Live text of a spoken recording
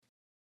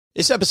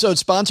This episode is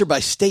sponsored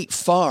by State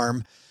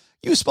Farm.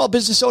 You a small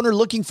business owner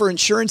looking for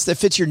insurance that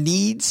fits your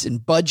needs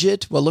and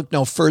budget? Well, look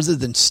no further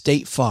than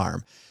State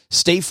Farm.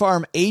 State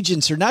Farm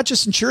agents are not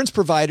just insurance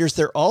providers,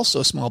 they're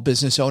also small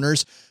business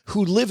owners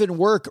who live and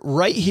work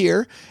right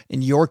here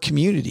in your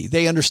community.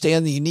 They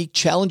understand the unique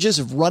challenges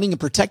of running and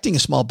protecting a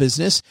small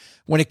business.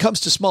 When it comes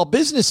to small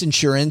business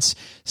insurance,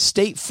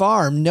 State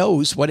Farm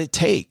knows what it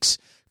takes.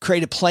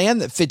 Create a plan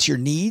that fits your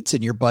needs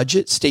and your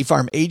budget. State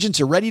Farm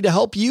agents are ready to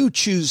help you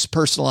choose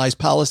personalized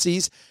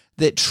policies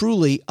that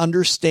truly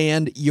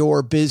understand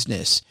your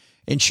business.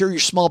 Insure your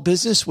small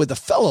business with a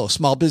fellow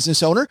small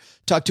business owner.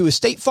 Talk to a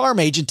State Farm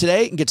agent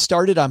today and get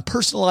started on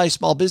personalized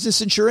small business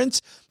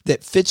insurance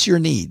that fits your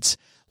needs.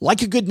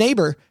 Like a good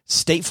neighbor,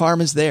 State Farm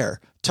is there.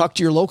 Talk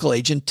to your local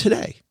agent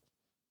today.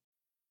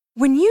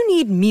 When you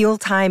need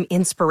mealtime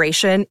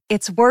inspiration,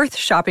 it's worth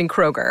shopping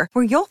Kroger,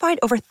 where you'll find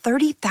over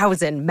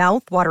 30,000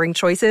 mouth-watering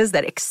choices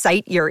that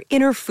excite your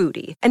inner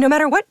foodie. And no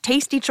matter what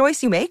tasty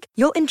choice you make,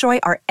 you'll enjoy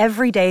our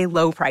everyday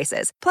low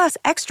prices, plus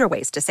extra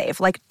ways to save,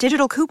 like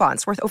digital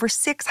coupons worth over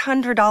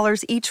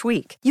 $600 each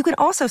week. You can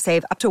also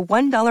save up to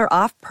 $1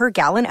 off per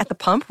gallon at the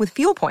pump with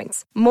fuel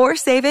points. More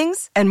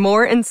savings and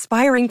more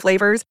inspiring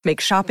flavors make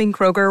shopping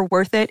Kroger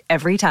worth it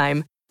every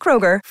time.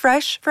 Kroger,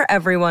 fresh for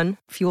everyone.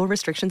 Fuel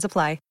restrictions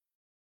apply.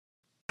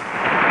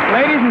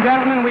 Ladies and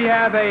gentlemen, we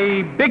have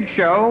a big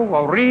show,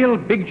 a real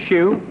big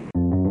shoe.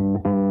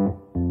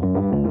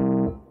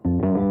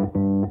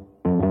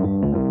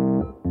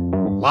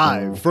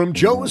 Live from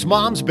Joe's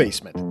mom's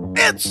basement,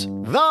 it's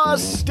the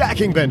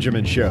Stacking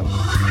Benjamin Show.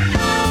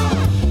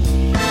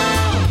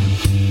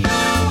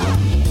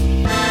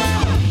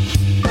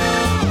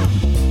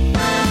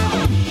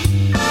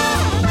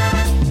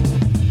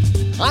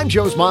 I'm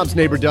Joe's mom's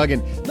neighbor, Doug,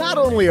 and not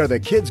only are the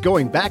kids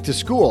going back to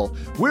school,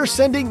 we're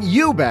sending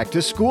you back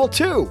to school,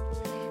 too.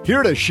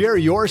 Here to share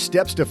your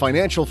steps to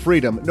financial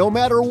freedom, no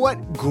matter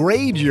what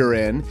grade you're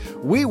in,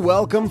 we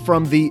welcome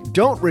from the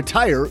Don't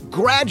Retire,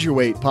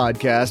 Graduate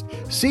podcast,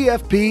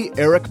 CFP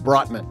Eric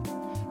Brotman.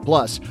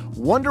 Plus,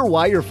 wonder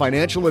why your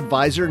financial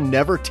advisor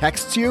never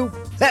texts you?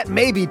 That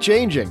may be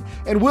changing,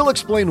 and we'll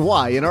explain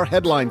why in our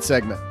headline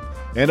segment.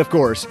 And of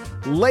course,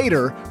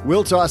 later,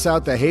 we'll toss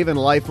out the Haven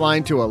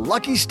Lifeline to a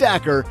lucky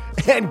stacker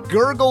and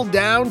gurgle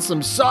down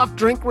some soft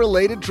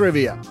drink-related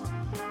trivia.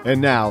 And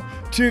now,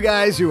 two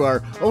guys who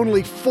are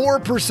only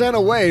 4%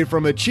 away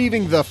from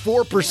achieving the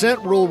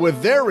 4% rule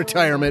with their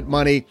retirement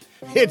money,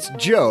 it's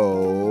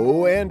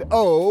Joe and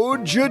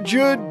O-G.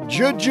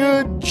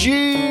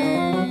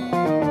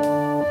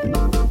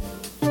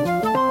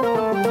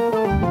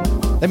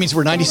 That means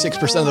we're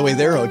 96% of the way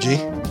there, OG,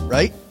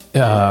 right?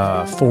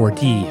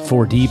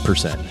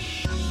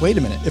 4D%. Wait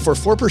a minute. If we're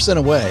 4%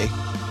 away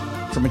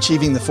from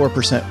achieving the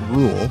 4%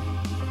 rule,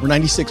 we're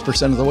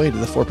 96% of the way to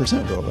the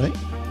 4% rule, right?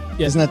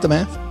 Yeah. Isn't that the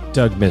math?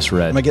 Doug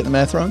misread. Am I getting the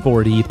math wrong?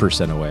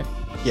 40% away.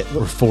 Yeah.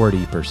 We're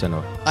 40%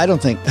 away. I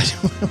don't think.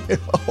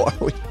 Oh, are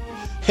we?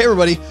 Hey,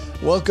 everybody.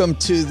 Welcome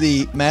to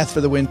the Math for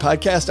the Win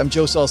podcast. I'm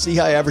Joe Saul-Sehy,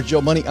 Average Joe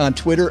Money on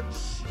Twitter.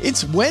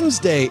 It's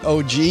Wednesday,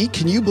 OG.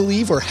 Can you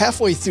believe we're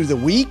halfway through the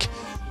week?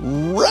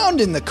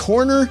 Rounding the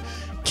corner.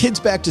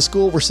 Kids back to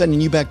school. We're sending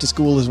you back to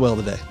school as well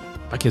today.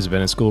 My kids have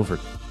been in school for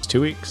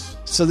 2 weeks.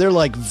 So they're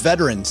like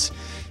veterans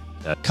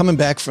coming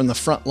back from the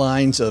front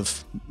lines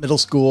of middle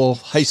school,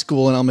 high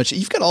school, and elementary.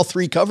 You've got all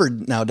three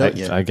covered now, don't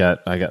you? I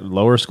got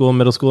lower school,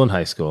 middle school, and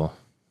high school.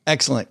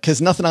 Excellent.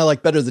 Because nothing I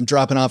like better than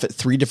dropping off at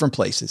three different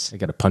places. I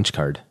got a punch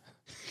card.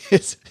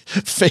 It's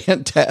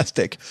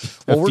fantastic.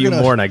 Well, a few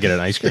more and I get an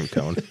ice cream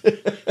cone.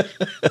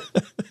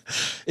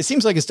 It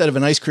seems like instead of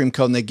an ice cream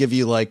cone, they give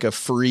you like a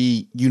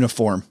free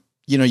uniform.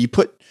 You know, you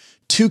put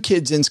two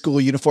kids in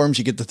school uniforms,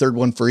 you get the third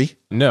one free.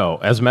 No,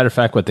 as a matter of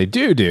fact, what they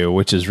do,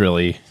 which is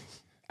really,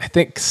 I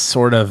think,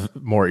 sort of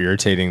more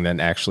irritating than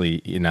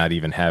actually not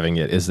even having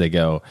it, is they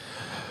go,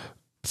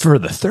 for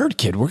the third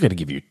kid, we're going to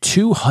give you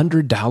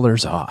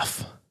 $200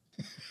 off.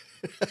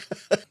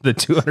 The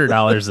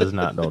 $200 is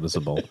not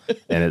noticeable,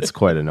 and it's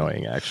quite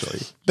annoying, actually.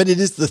 But it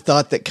is the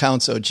thought that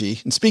counts, OG.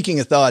 And speaking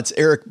of thoughts,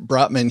 Eric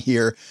Brotman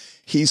here,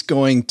 he's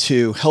going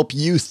to help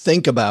you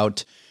think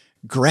about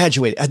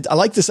graduate. I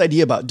like this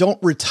idea about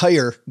don't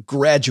retire,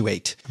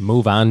 graduate.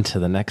 Move on to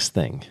the next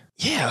thing.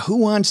 Yeah, who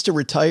wants to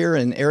retire?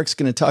 And Eric's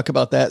going to talk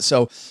about that.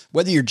 So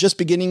whether you're just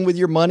beginning with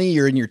your money,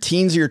 you're in your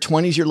teens or your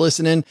 20s, you're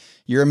listening,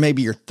 you're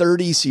maybe your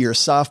 30s, so you're a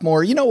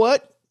sophomore. You know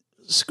what?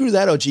 Screw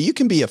that, OG. You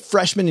can be a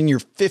freshman in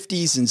your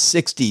 50s and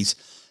 60s.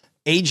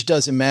 Age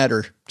doesn't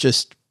matter.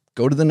 Just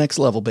go to the next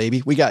level,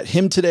 baby. We got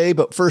him today,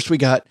 but first we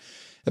got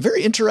a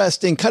very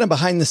interesting kind of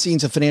behind the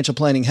scenes of financial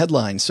planning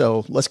headline.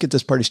 So let's get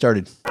this party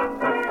started.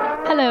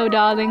 Hello,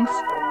 darlings.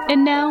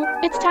 And now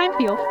it's time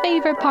for your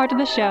favorite part of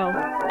the show,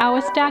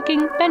 our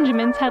Stacking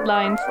Benjamin's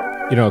headlines.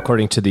 You know,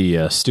 according to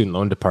the student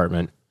loan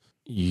department,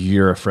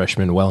 you're a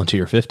freshman well into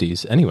your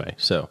 50s anyway,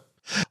 so.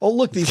 Oh,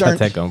 look, these got aren't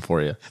that going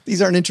for you.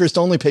 These aren't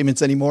interest-only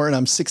payments anymore, and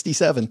I'm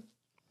 67.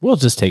 We'll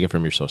just take it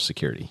from your Social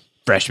Security.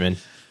 Freshman.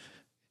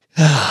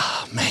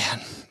 Oh, man.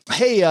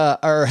 Hey,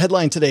 our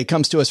headline today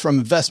comes to us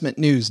from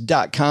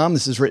investmentnews.com.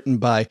 This is written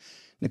by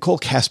Nicole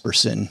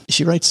Casperson.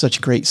 She writes such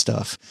great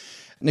stuff.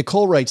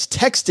 Nicole writes,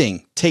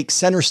 texting takes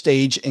center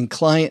stage in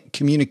client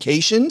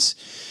communications.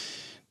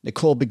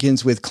 Nicole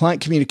begins with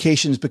client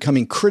communications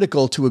becoming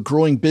critical to a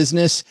growing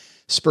business,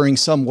 spurring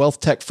some wealth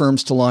tech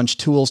firms to launch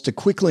tools to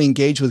quickly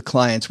engage with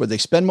clients where they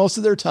spend most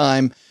of their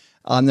time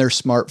on their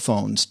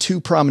smartphones.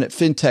 Two prominent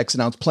fintechs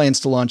announced plans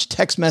to launch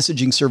text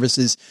messaging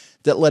services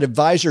that let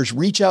advisors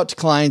reach out to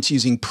clients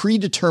using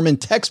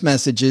predetermined text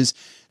messages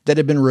that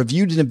have been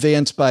reviewed in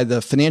advance by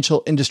the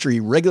Financial Industry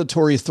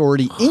Regulatory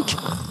Authority, Inc.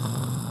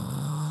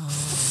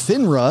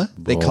 FINRA,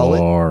 they call it.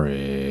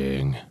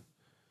 Boring.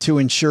 To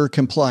ensure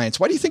compliance.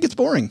 Why do you think it's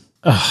boring?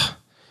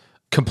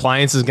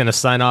 Compliance is going to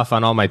sign off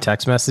on all my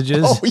text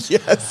messages? Oh,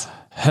 yes.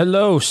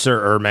 Hello,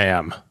 sir or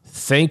ma'am.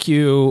 Thank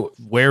you.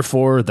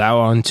 Wherefore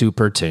thou unto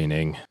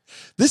pertaining.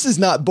 This is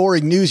not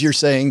boring news, you're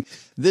saying.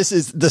 This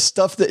is the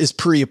stuff that is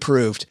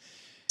pre-approved.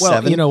 Well,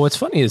 7. you know, what's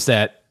funny is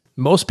that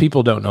most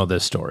people don't know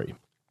this story.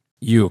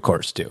 You, of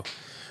course, do.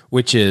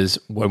 Which is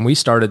when we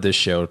started this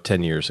show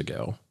 10 years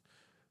ago,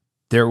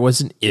 there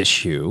was an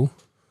issue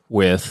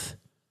with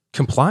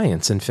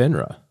compliance in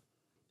FINRA.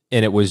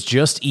 And it was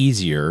just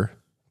easier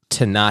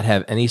to not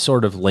have any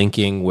sort of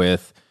linking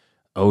with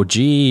OG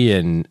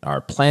and our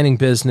planning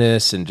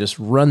business and just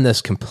run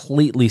this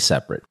completely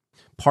separate.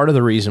 Part of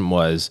the reason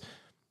was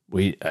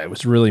it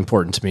was really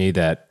important to me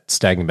that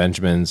Stagg and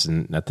Benjamins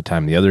and at the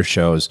time the other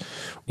shows,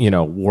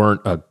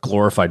 weren't a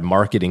glorified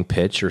marketing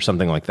pitch or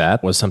something like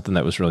that. Was something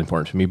that was really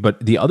important to me.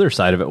 But the other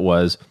side of it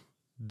was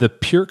the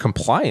pure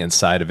compliance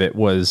side of it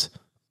was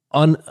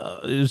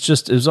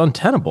it was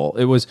untenable.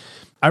 It was.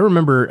 I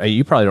remember,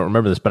 you probably don't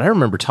remember this, but I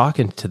remember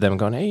talking to them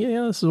going, hey,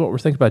 this is what we're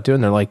thinking about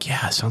doing. They're like,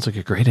 yeah, sounds like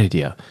a great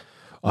idea.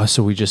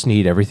 So we just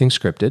need everything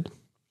scripted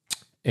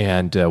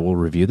and we'll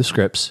review the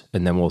scripts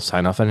and then we'll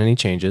sign off on any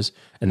changes.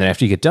 And then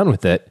after you get done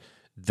with it,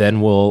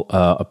 then we'll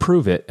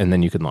approve it and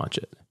then you can launch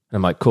it. And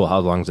I'm like, cool, how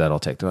long does that all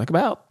take? They're like,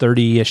 about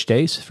 30-ish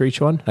days for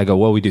each one. I go,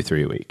 well, we do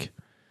 3 a week.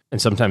 And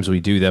sometimes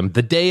we do them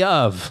the day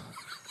of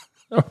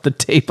or the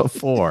day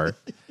before.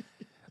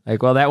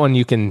 Like, well, that one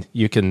you can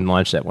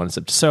launch that one.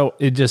 So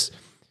it just...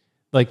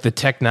 like the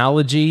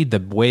technology, the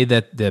way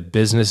that the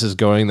business is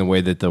going, the way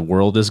that the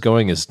world is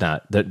going is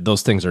not,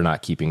 those things are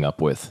not keeping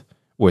up with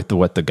what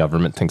the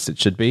government thinks it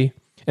should be.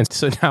 And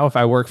so now if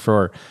I work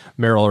for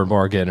Merrill or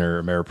Morgan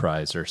or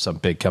Ameriprise or some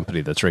big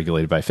company that's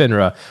regulated by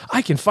FINRA,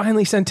 I can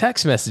finally send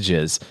text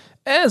messages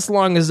as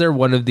long as they're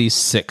one of these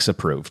 6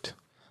 approved.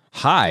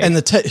 Hi. And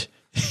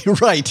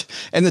right.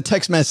 And the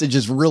text message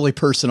is really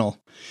personal.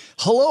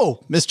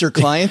 Hello, Mr.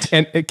 Client.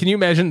 And can you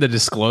imagine the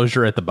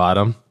disclosure at the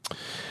bottom?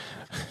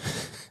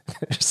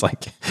 It's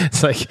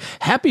like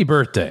happy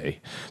birthday.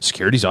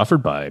 Securities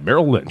offered by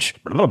Merrill Lynch.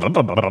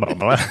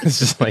 It's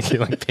just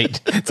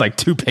it's like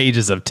 2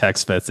 pages of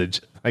text message,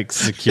 like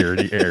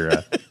security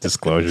era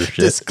disclosure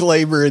shit.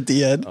 Disclaimer at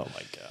the end. Oh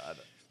my God.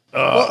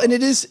 Well, and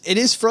it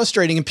is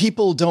frustrating, and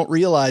people don't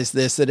realize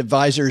this, that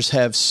advisors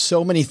have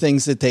so many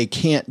things that they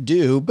can't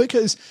do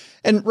because,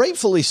 and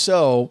rightfully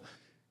so,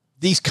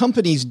 these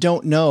companies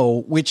don't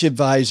know which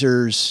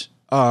advisors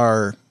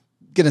are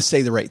going to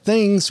say the right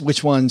things,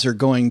 which ones are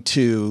going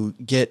to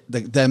get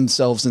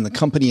themselves and the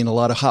company in a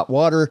lot of hot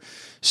water.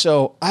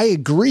 So I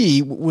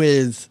agree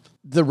with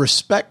the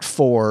respect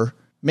for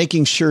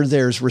making sure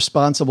there's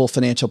responsible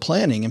financial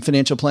planning and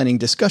financial planning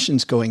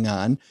discussions going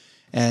on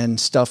and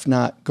stuff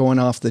not going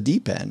off the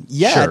deep end.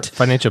 Yet, sure,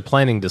 financial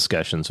planning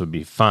discussions would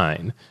be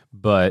fine,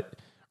 but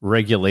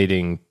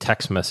regulating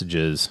text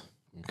messages,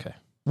 okay.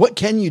 What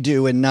can you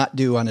do and not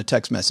do on a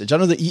text message? I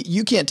know that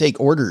you can't take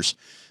orders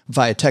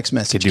via text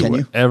message, can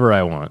you? Whatever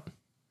I want.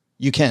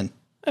 You can.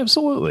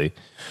 Absolutely.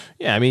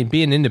 Yeah, I mean,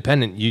 being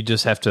independent, you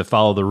just have to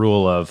follow the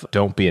rule of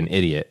don't be an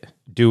idiot.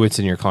 Do what's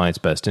in your client's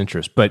best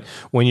interest. But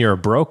when you're a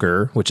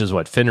broker, which is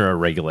what FINRA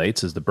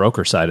regulates, is the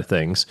broker side of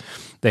things,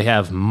 they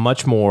have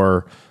much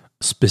more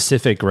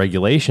specific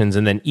regulations,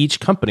 and then each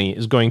company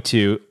is going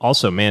to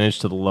also manage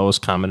to the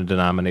lowest common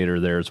denominator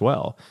there as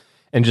well.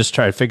 And just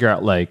try to figure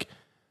out, like,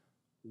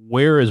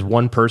 where is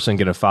one person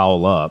going to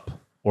foul up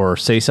or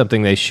say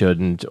something they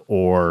shouldn't,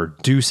 or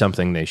do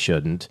something they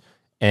shouldn't,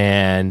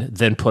 and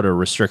then put a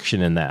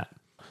restriction in that.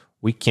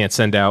 We can't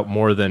send out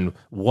more than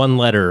one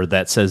letter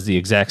that says the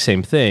exact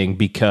same thing,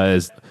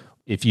 because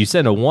if you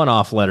send a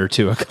one-off letter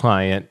to a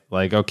client,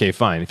 like, okay,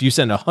 fine. If you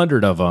send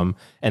 100 of them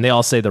and they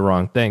all say the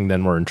wrong thing,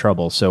 then we're in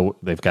trouble. So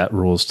they've got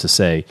rules to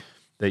say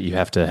that you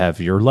have to have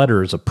your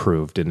letters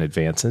approved in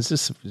advance. And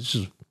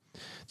it's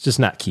just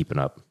not keeping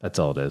up. That's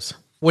all it is.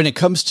 When it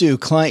comes to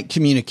client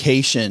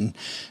communication,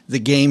 the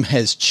game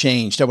has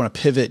changed. I want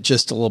to pivot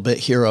just a little bit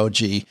here, OG,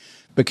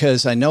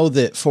 because I know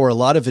that for a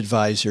lot of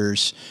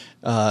advisors,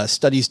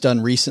 studies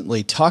done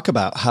recently talk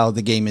about how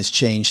the game has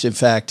changed. In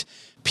fact,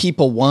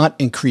 people want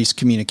increased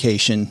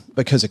communication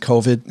because of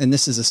COVID. And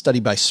this is a study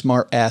by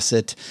Smart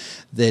Asset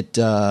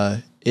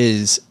that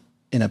is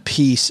in a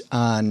piece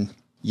on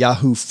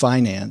Yahoo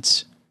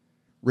Finance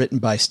written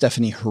by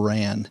Stephanie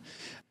Horan.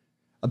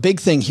 A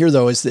big thing here,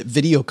 though, is that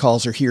video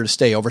calls are here to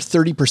stay. Over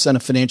 30%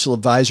 of financial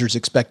advisors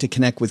expect to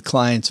connect with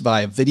clients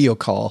via video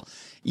call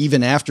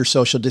even after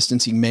social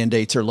distancing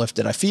mandates are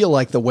lifted. I feel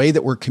like the way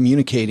that we're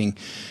communicating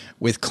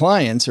with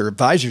clients or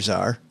advisors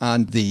are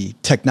on the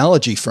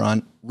technology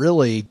front,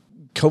 really,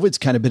 COVID's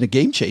kind of been a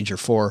game changer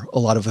for a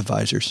lot of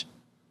advisors.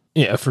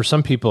 Yeah, for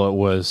some people it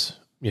was,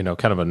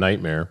 kind of a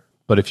nightmare.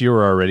 But if you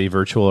were already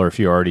virtual or if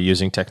you're already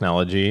using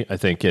technology, I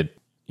think it,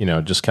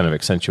 just kind of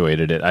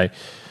accentuated it.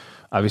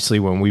 Obviously,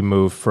 when we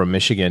moved from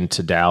Michigan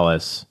to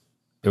Dallas,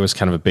 it was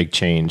kind of a big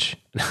change.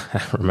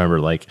 I remember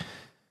like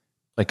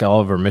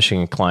all of our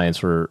Michigan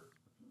clients were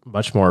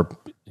much more,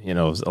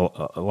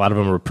 a lot of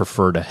them would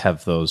prefer to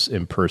have those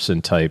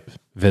in-person type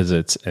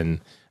visits.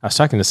 And I was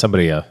talking to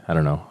somebody, I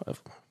don't know,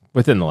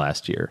 within the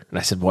last year. And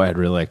I said, boy, I'd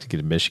really like to get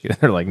to Michigan.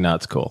 They're like, no,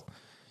 it's cool.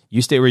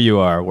 You stay where you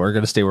are. We're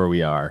going to stay where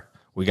we are.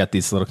 We got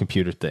this little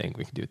computer thing.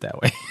 We can do it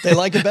that way. They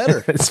like it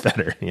better. It's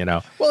better,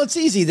 Well, it's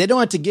easy. They don't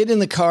have to get in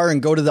the car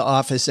and go to the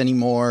office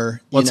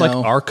anymore. Well, it's like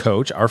our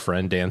coach, our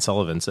friend, Dan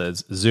Sullivan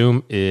says,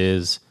 Zoom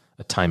is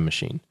a time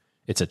machine.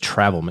 It's a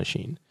travel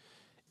machine.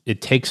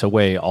 It takes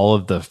away all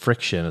of the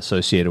friction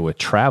associated with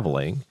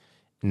traveling,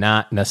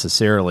 not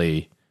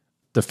necessarily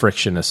the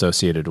friction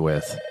associated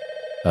with,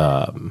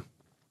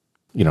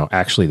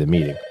 actually the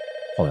meeting.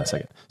 Hold on a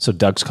second. So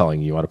Doug's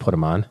calling you. You want to put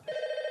him on?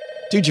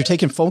 Dude, you're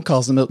taking phone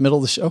calls in the middle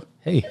of the show?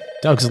 Hey,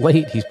 Doug's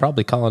late. He's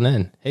probably calling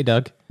in. Hey,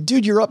 Doug.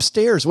 Dude, you're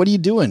upstairs. What are you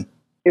doing?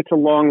 It's a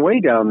long way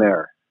down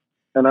there,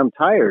 and I'm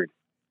tired.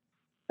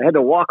 I had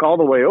to walk all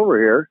the way over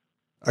here.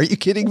 Are you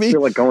kidding me? I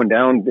feel like going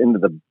down into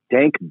the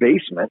dank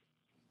basement.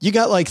 You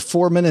got like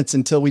 4 minutes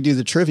until we do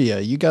the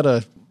trivia. You got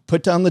to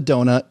put down the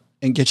donut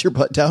and get your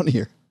butt down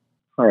here.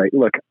 All right,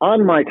 look,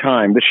 on my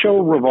time, the show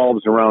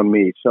revolves around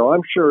me, so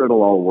I'm sure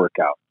it'll all work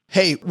out.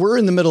 Hey, we're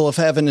in the middle of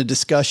having a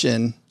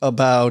discussion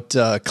about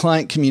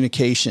client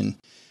communication,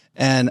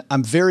 and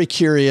I'm very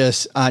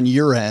curious on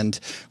your end.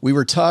 We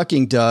were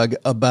talking, Doug,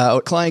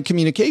 about client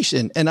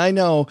communication, and I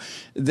know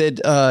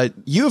that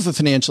you have a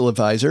financial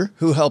advisor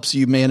who helps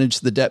you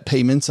manage the debt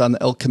payments on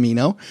the El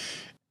Camino.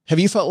 Have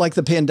you felt like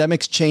the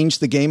pandemic's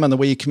changed the game on the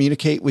way you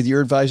communicate with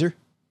your advisor?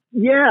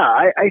 Yeah,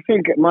 I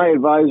think my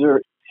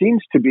advisor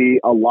seems to be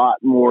a lot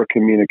more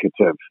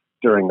communicative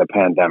during the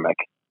pandemic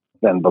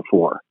than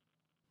before.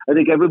 I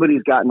think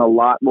everybody's gotten a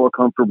lot more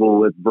comfortable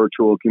with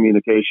virtual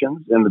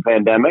communications in the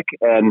pandemic,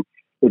 and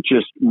it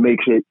just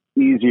makes it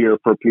easier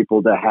for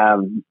people to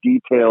have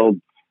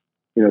detailed,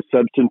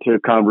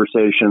 substantive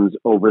conversations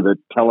over the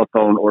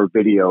telephone or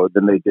video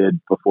than they did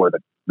before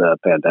the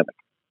pandemic.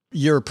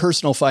 Your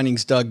personal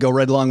findings, Doug, go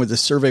right along with the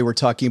survey we're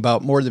talking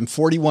about. More than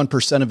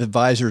 41% of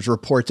advisors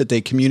report that they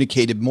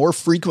communicated more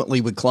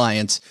frequently with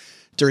clients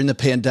during the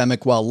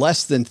pandemic, while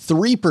less than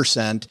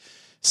 3%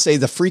 say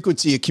the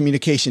frequency of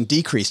communication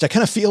decreased. I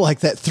kind of feel like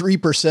that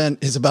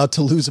 3% is about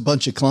to lose a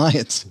bunch of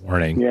clients.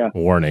 Warning. Yeah.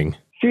 Warning.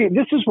 See,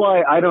 this is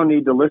why I don't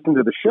need to listen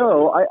to the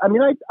show. I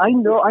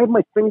know I have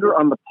my finger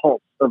on the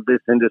pulse of this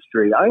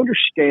industry. I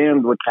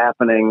understand what's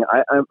happening.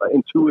 I'm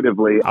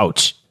intuitively.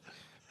 Ouch.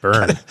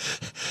 Burn.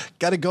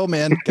 Gotta go,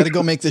 man. Gotta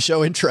go make the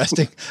show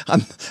interesting.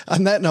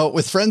 On that note,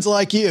 with friends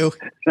like you,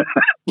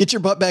 get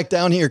your butt back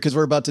down here because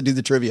we're about to do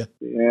the trivia.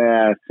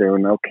 Yeah,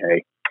 soon.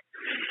 Okay.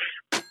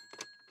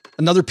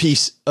 Another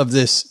piece of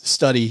this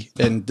study,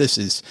 and this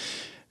is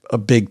a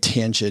big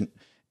tangent,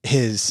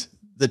 is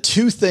the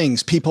two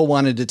things people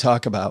wanted to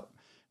talk about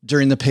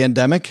during the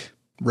pandemic.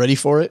 Ready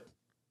for it?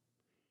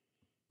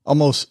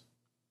 Almost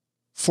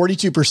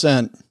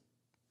 42%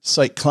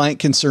 cite client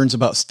concerns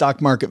about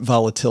stock market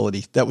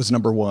volatility. That was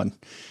number one.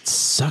 It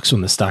sucks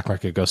when the stock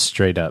market goes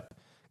straight up.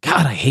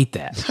 God, I hate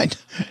that.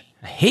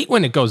 I hate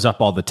when it goes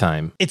up all the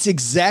time. It's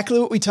exactly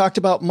what we talked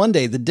about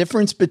Monday, the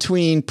difference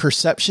between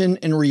perception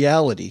and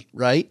reality,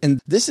 right? And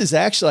this is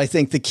actually, I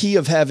think, the key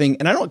of having,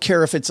 and I don't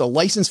care if it's a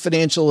licensed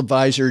financial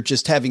advisor,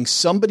 just having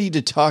somebody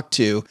to talk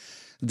to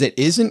that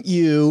isn't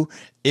you,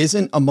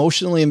 isn't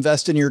emotionally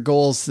invested in your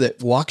goals,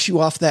 that walks you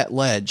off that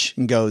ledge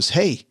and goes,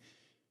 hey,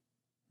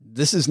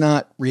 this is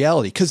not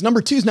reality. Because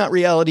number two is not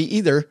reality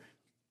either.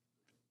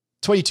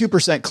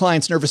 22%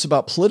 clients nervous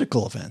about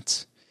political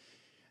events.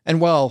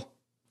 And while,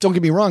 don't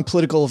get me wrong,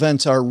 political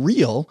events are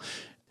real,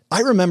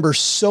 I remember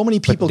so many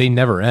people. But they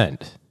never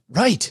end.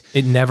 Right.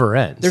 It never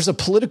ends. There's a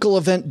political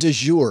event du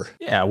jour.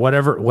 Yeah,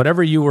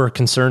 whatever you were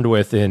concerned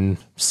with in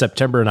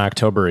September and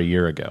October a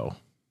year ago.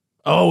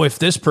 Oh, if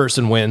this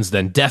person wins,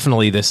 then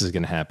definitely this is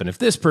going to happen. If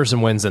this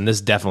person wins, then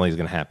this definitely is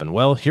going to happen.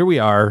 Well, here we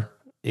are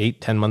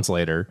 8-10 months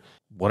later.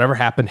 Whatever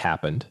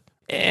happened.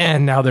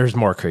 And now there's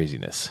more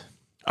craziness.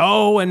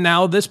 Oh, and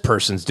now this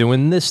person's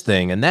doing this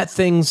thing, and that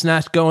thing's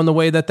not going the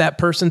way that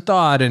person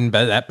thought, and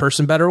that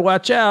person better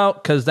watch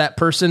out because that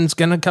person's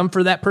going to come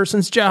for that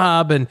person's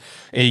job, and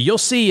you'll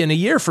see in a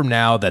year from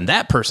now, then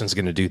that person's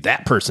going to do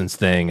that person's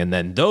thing, and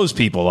then those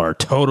people are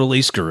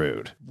totally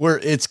screwed.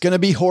 It's going to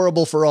be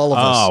horrible for all of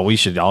us. Oh, we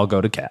should all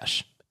go to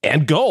cash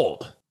and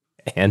gold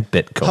and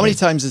Bitcoin. How many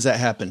times has that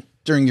happened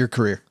during your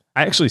career?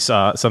 I actually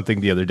saw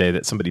something the other day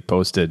that somebody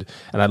posted,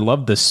 and I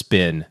love the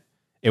spin.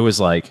 It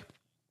was like,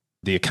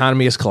 the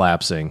economy is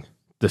collapsing.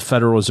 The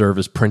Federal Reserve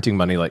is printing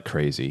money like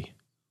crazy.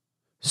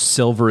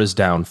 Silver is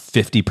down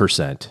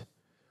 50%.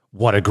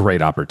 What a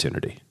great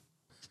opportunity.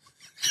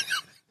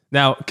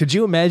 Now, could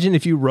you imagine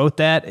if you wrote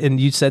that and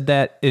you said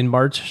that in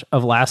March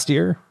of last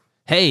year?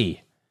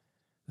 Hey,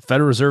 the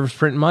Federal Reserve's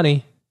printing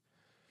money.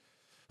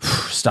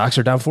 Stocks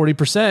are down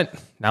 40%.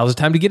 Now's the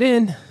time to get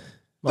in.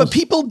 But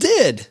people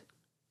did.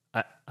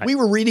 We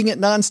were reading it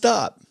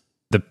nonstop.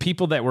 The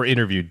people that were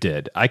interviewed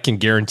did. I can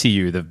guarantee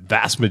you the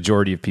vast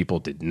majority of people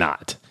did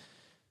not.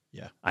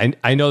 Yeah.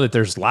 I know that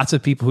there's lots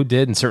of people who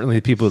did, and certainly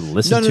the people who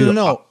listened to it.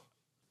 No.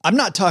 I'm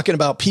not talking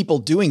about people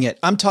doing it.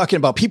 I'm talking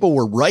about people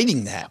were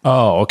writing that.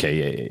 Oh,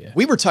 okay. Yeah.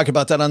 We were talking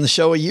about that on the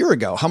show a year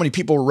ago. How many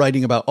people were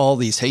writing about all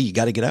these, hey, you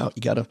got to get out.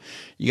 You got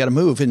to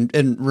move.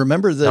 And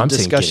remember the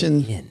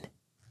discussion.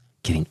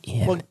 Getting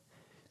in. Well,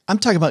 I'm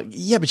talking about, but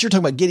you're talking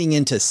about getting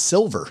into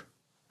silver.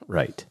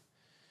 Right.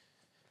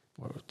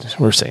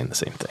 We're saying the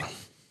same thing.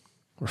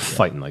 We're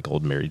fighting like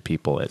old married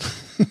people at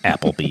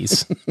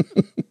Applebee's.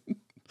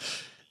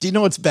 Do you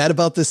know what's bad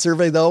about this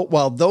survey, though?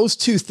 While those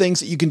two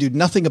things that you can do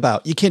nothing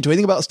about, you can't do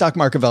anything about stock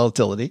market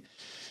volatility.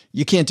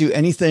 You can't do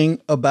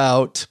anything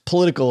about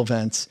political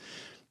events.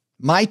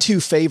 My two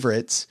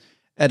favorites,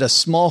 at a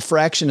small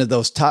fraction of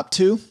those top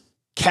two,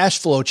 cash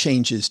flow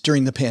changes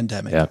during the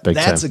pandemic. Yeah,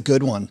 That's a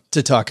good one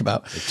to talk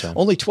about.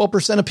 Only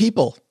 12% of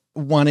people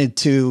wanted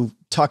to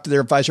talk to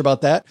their advisor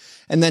about that.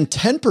 And then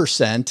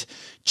 10%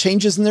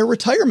 changes in their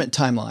retirement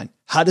timeline.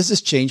 How does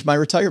this change my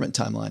retirement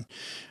timeline?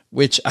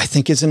 Which I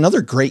think is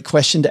another great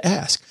question to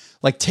ask.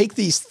 Like, take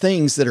these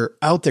things that are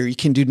out there you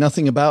can do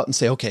nothing about and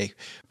say, okay,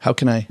 how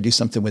can I do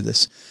something with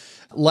this?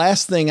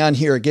 Last thing on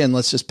here, again,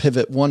 let's just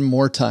pivot one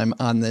more time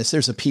on this.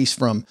 There's a piece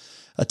from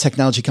a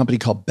technology company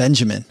called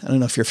Benjamin. I don't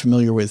know if you're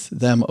familiar with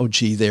them, OG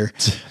there.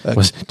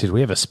 Did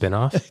we have a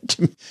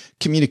spinoff?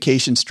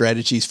 Communication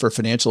strategies for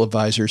financial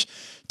advisors,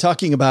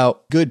 talking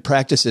about good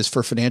practices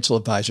for financial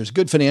advisors. A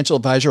good financial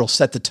advisor will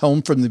set the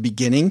tone from the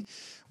beginning,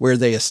 where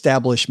they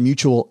establish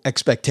mutual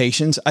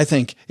expectations. I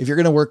think if you're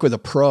going to work with a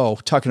pro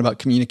talking about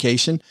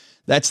communication,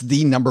 that's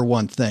the number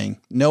one thing.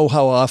 Know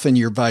how often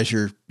your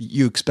advisor,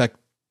 you expect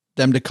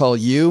them to call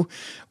you.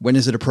 When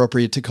is it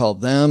appropriate to call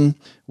them?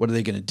 What are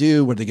they going to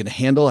do? What are they going to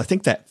handle? I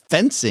think that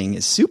fencing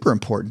is super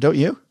important, don't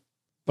you?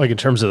 Like in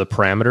terms of the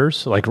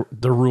parameters, like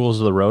the rules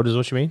of the road is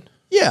what you mean?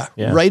 Yeah.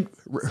 Right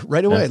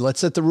away. Yeah. Let's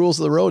set the rules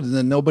of the road, and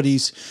then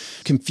nobody's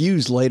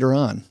confused later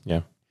on.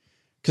 Yeah.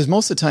 Because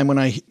most of the time when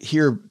I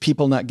hear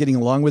people not getting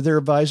along with their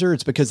advisor,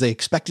 it's because they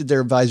expected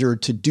their advisor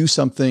to do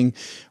something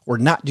or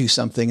not do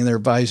something, and their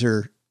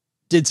advisor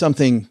did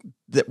something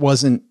that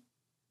wasn't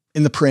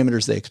in the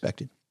parameters they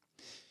expected.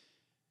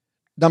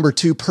 Number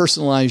two,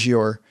 personalize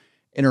your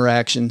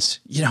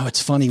interactions. You know,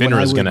 it's funny. Finner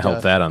is going to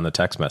help that on the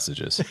text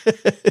messages.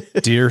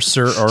 Dear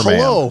sir or ma'am.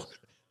 Hello.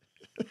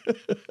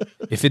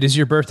 If it is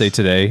your birthday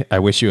today, I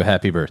wish you a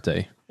happy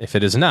birthday. If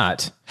it is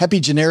not, happy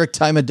generic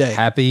time of day.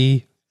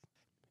 Happy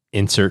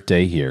insert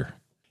day here.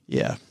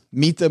 Yeah.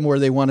 Meet them where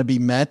they want to be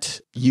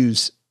met.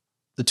 Use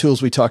the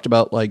tools we talked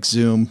about, like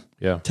Zoom,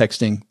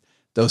 texting,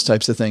 those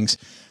types of things.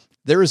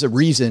 There is a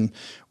reason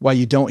why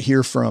you don't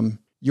hear from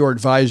your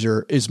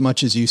advisor as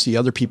much as you see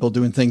other people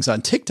doing things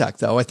on TikTok,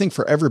 though. I think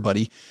for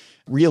everybody,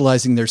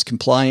 realizing there's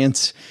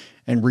compliance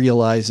and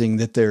realizing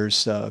that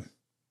there's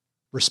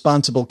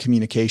responsible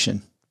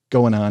communication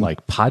going on.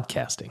 Like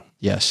podcasting.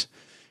 Yes.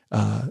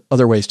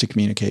 Other ways to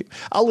communicate.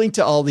 I'll link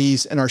to all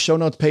these, and our show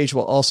notes page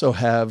will also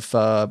have,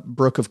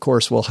 Brooke, of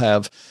course, will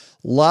have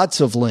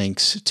lots of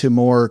links to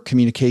more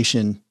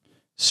communication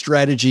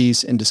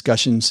strategies and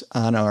discussions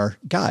on our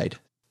guide,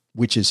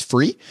 which is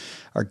free.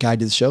 Our guide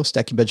to the show,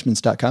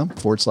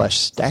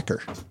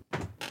 stackingbenjamins.com/stacker.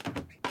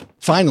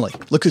 Finally,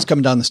 look who's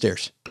coming down the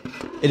stairs.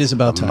 It is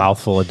about time.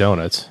 Mouthful of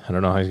donuts. I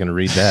don't know how he's going to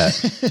read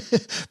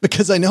that.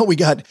 Because I know we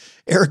got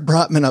Eric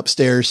Brotman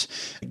upstairs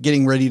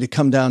getting ready to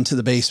come down to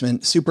the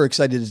basement. Super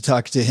excited to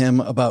talk to him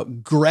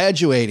about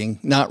graduating,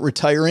 not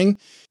retiring.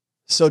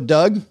 So,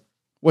 Doug,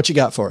 what you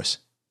got for us?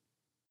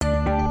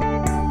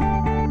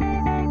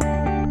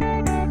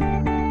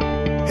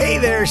 Hey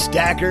there,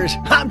 stackers.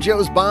 I'm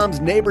Joe's Mom's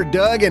neighbor,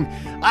 Doug, and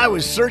I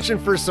was searching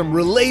for some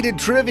related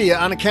trivia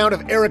on account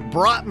of Eric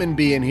Brotman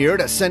being here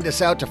to send us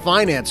out to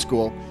finance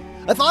school.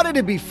 I thought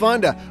it'd be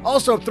fun to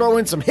also throw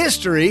in some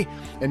history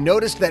and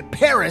noticed that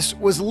Paris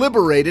was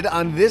liberated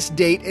on this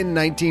date in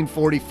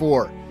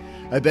 1944.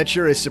 I bet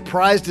you're as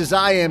surprised as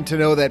I am to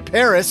know that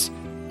Paris,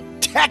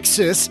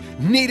 Texas,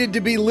 needed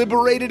to be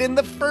liberated in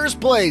the first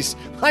place.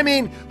 I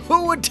mean,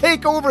 who would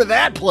take over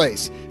that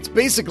place? It's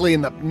basically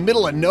in the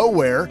middle of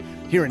nowhere.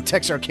 Here in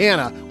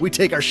Texarkana, we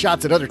take our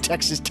shots at other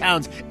Texas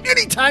towns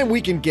anytime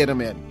we can get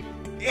them in.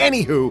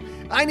 Anywho,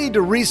 I need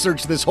to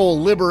research this whole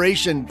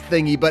liberation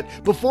thingy, but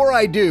before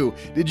I do,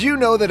 did you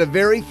know that a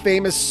very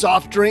famous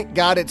soft drink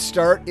got its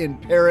start in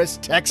Paris,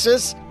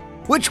 Texas?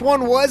 Which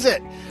one was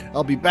it?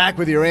 I'll be back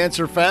with your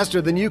answer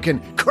faster than you can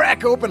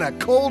crack open a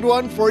cold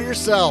one for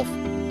yourself.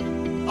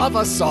 Of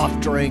a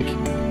soft drink.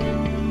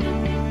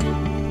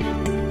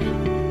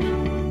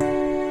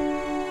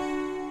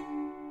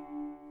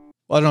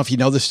 Well, I don't know if you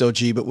know this,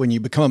 OG, but when you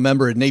become a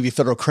member of Navy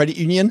Federal Credit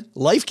Union,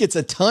 life gets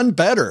a ton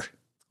better.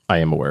 I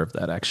am aware of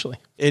that, actually.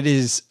 It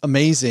is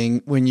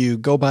amazing when you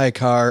go buy a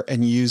car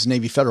and you use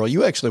Navy Federal.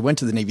 You actually went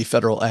to the Navy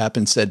Federal app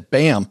and said,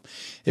 bam,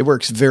 it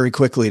works very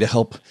quickly to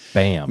help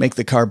make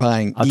the car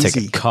buying I'll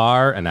easy. take a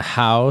car and a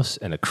house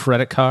and a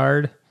credit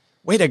card.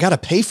 Wait, I got to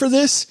pay for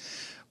this?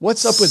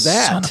 What's up with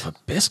that? Son of a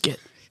biscuit.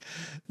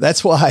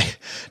 That's why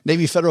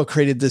Navy Federal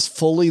created this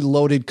fully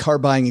loaded car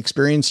buying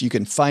experience. You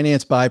can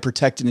finance, buy,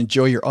 protect, and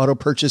enjoy your auto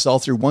purchase all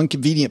through one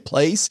convenient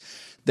place.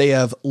 They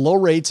have low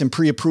rates and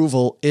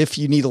pre-approval if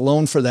you need a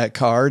loan for that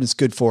car, and it's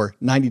good for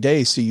 90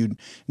 days. So you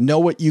know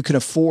what you can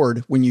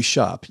afford when you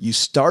shop. You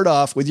start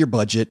off with your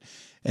budget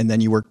and then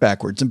you work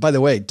backwards. And by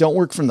the way, don't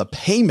work from the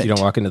payment. You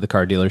don't walk into the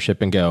car dealership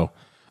and go,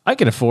 I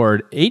can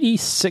afford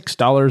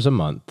 $86 a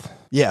month.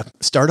 Yeah.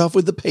 Start off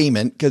with the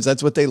payment because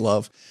that's what they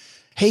love.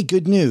 Hey,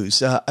 good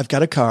news. I've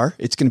got a car.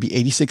 It's going to be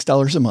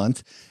 $86 a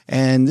month.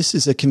 And this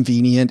is a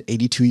convenient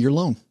 82-year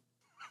loan.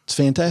 It's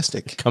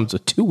fantastic. It comes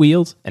with 2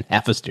 wheels and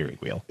half a steering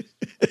wheel.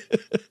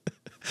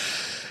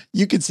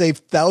 You can save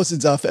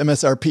thousands off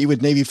MSRP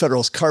with Navy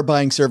Federal's car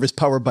buying service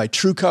powered by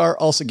TrueCar.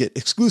 Also get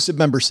exclusive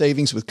member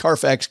savings with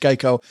Carfax,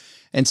 Geico,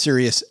 and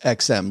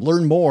SiriusXM.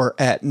 Learn more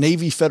at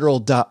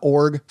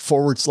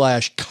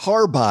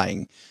NavyFederal.org/car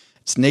buying.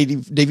 It's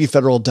Navy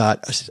Federal. I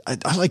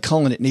like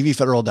calling it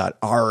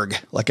NavyFederal.arg,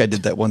 like I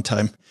did that one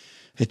time.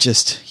 It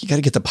just, you got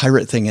to get the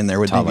pirate thing in there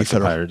with Navy like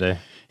Federal. Pirate Day.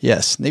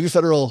 Yes,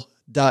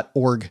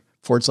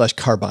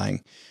 NavyFederal.org/car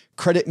buying.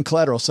 Credit and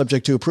collateral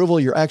subject to approval.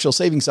 Your actual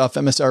savings off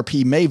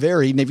MSRP may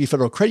vary. Navy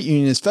Federal Credit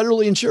Union is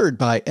federally insured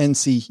by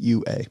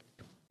NCUA.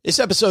 This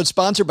episode is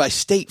sponsored by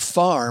State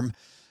Farm.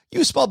 You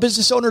a small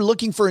business owner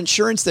looking for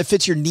insurance that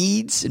fits your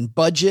needs and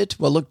budget?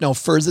 Well, look no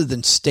further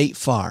than State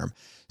Farm.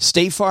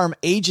 State Farm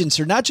agents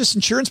are not just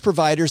insurance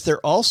providers,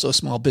 they're also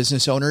small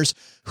business owners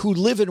who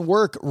live and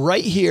work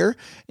right here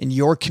in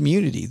your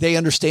community. They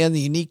understand the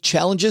unique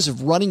challenges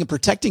of running and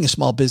protecting a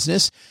small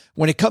business.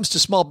 When it comes to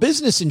small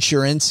business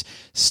insurance,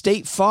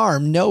 State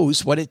Farm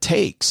knows what it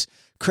takes.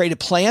 Create a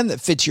plan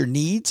that fits your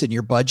needs and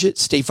your budget.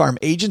 State Farm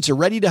agents are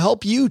ready to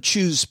help you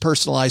choose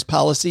personalized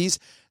policies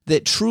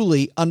that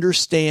truly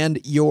understand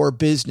your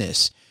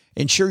business.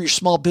 Insure your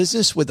small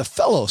business with a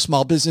fellow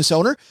small business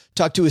owner.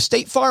 Talk to a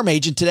State Farm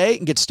agent today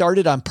and get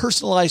started on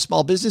personalized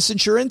small business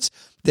insurance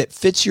that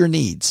fits your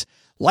needs.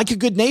 Like a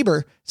good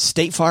neighbor,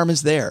 State Farm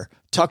is there.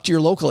 Talk to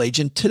your local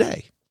agent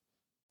today.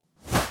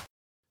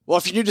 Well,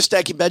 if you're new to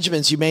Stacking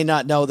Benjamins, you may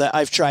not know that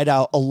I've tried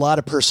out a lot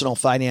of personal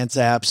finance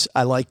apps.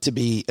 I like to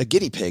be a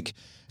guinea pig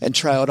and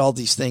try out all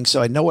these things.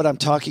 So I know what I'm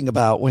talking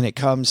about when it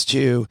comes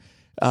to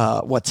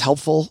what's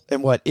helpful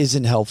and what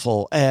isn't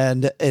helpful.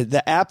 And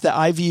the app that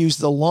I've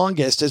used the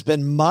longest has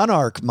been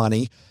Monarch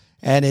Money.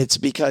 And it's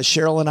because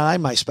Cheryl and I,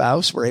 my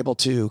spouse, were able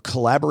to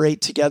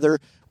collaborate together.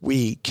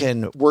 We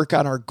can work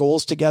on our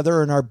goals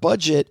together, and our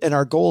budget and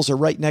our goals are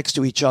right next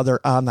to each other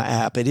on the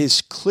app. It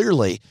is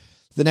clearly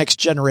the next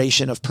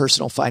generation of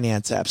personal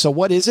finance apps. So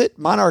what is it?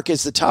 Monarch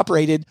is the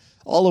top-rated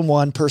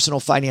all-in-one personal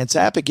finance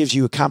app. It gives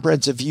you a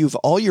comprehensive view of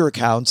all your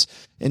accounts,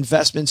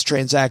 investments,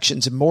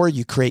 transactions, and more.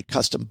 You create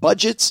custom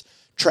budgets,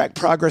 track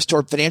progress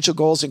toward financial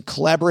goals, and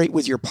collaborate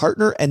with your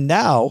partner. And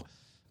now,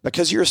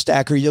 because you're a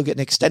stacker, you'll get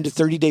an extended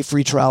 30-day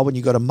free trial when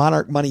you go to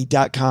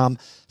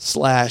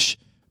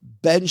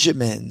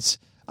monarchmoney.com/Benjamins.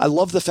 I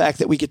love the fact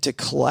that we get to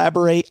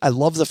collaborate. I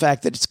love the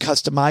fact that it's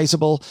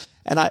customizable.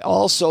 And I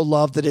also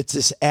love that it's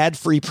this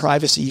ad-free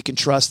privacy you can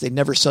trust. They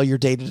never sell your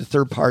data to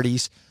third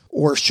parties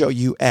or show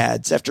you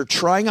ads. After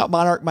trying out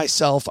Monarch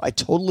myself, I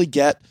totally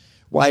get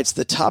why it's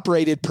the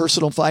top-rated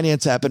personal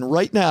finance app. And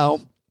right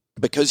now,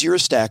 because you're a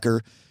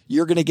stacker,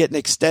 you're going to get an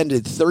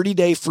extended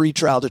 30-day free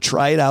trial to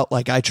try it out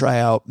like I try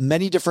out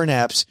many different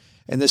apps.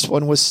 And this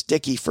one was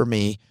sticky for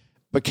me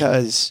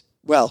because,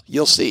 well,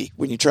 you'll see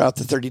when you try out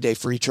the 30-day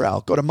free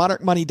trial. Go to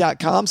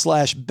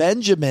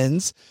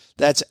monarchmoney.com/Benjamins.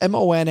 That's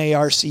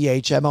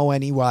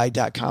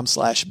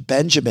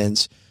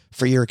monarchmoney.com/Benjamins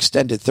for your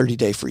extended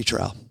 30-day free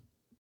trial.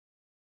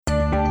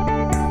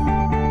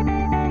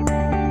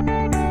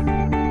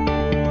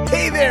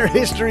 Hey there,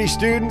 history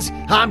students.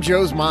 I'm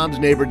Joe's mom's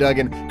neighbor,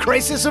 Duggan.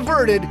 Crisis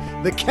averted.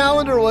 The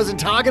calendar wasn't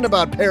talking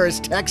about Paris,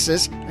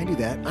 Texas. I knew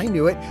that. I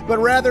knew it. But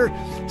rather,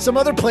 some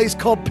other place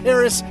called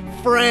Paris,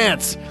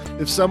 France.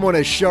 If someone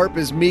as sharp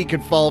as me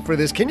could fall for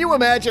this, can you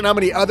imagine how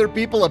many other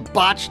people have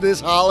botched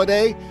this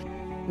holiday?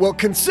 Well,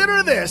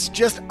 consider this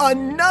just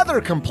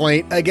another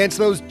complaint against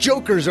those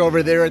jokers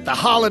over there at the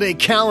Holiday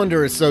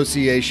Calendar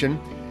Association.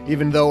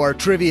 Even though our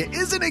trivia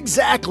isn't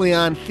exactly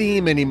on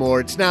theme anymore,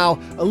 it's now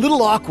a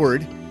little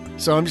awkward.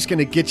 So I'm just going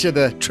to get you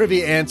the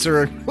trivia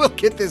answer and we'll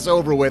get this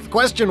over with.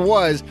 Question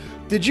was,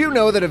 did you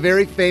know that a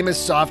very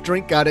famous soft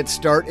drink got its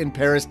start in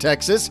Paris,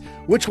 Texas?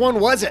 Which one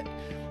was it?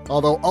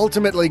 Although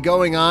ultimately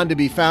going on to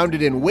be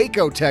founded in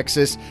Waco,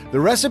 Texas,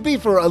 the recipe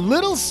for a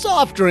little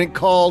soft drink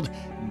called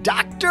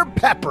Dr.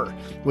 Pepper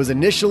was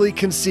initially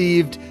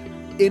conceived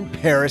in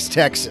Paris,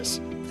 Texas.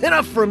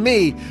 Enough from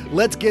me.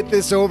 Let's get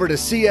this over to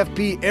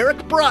CFP Eric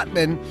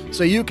Brotman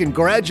so you can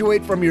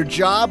graduate from your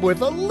job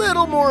with a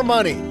little more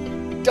money.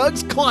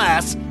 Doug's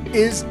class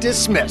is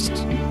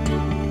dismissed.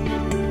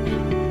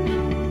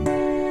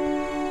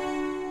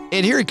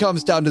 And here he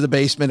comes down to the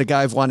basement, a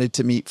guy I've wanted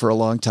to meet for a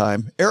long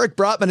time. Eric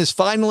Brotman is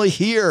finally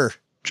here.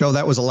 Joe,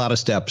 that was a lot of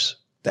steps.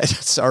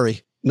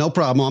 Sorry. No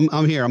problem.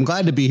 I'm here. I'm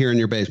glad to be here in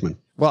your basement.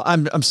 Well,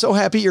 I'm so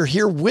happy you're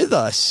here with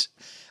us.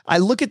 I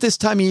look at this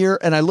time of year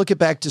and I look at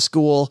back to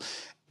school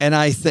and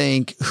I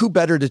think, who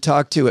better to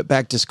talk to at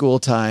back to school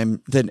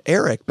time than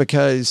Eric?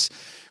 Because,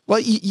 well,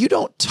 you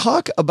don't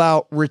talk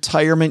about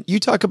retirement. You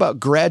talk about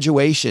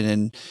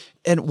graduation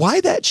and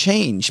why that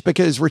changed,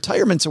 because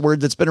retirement's a word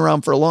that's been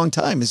around for a long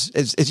time,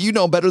 as you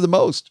know better than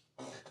most.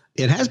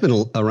 It has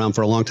been around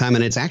for a long time,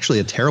 and it's actually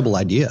a terrible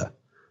idea.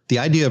 The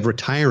idea of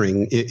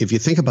retiring, if you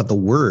think about the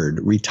word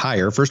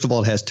retire, first of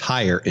all, it has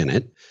tire in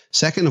it.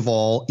 Second of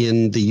all,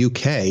 in the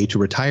UK, to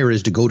retire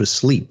is to go to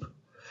sleep.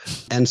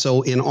 And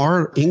so in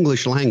our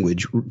English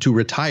language, to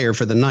retire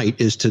for the night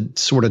is to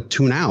sort of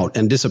tune out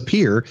and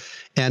disappear.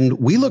 And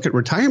we look at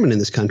retirement in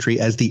this country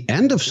as the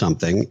end of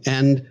something.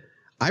 And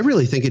I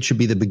really think it should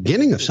be the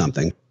beginning of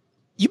something.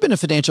 You've been a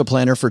financial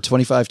planner for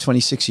 25,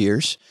 26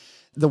 years.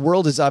 The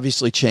world has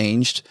obviously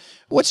changed.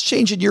 What's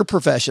changed in your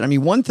profession? I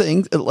mean, one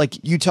thing,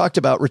 like you talked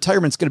about,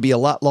 retirement's going to be a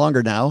lot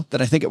longer now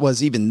than I think it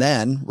was even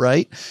then,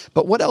 right?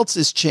 But what else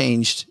has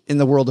changed in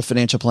the world of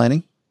financial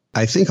planning?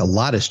 I think a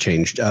lot has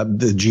changed.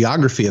 The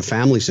geography of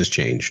families has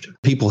changed.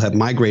 People have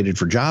migrated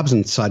for jobs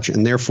and such,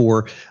 and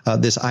therefore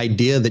this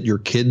idea that your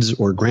kids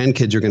or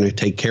grandkids are going to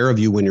take care of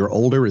you when you're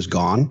older is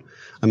gone.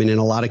 I mean, in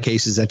a lot of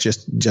cases, that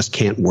just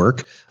can't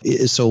work.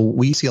 So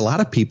we see a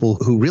lot of people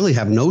who really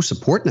have no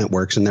support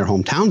networks in their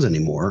hometowns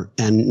anymore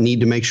and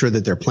need to make sure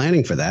that they're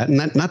planning for that.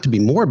 And not to be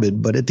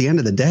morbid, but at the end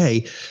of the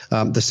day,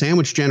 the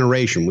sandwich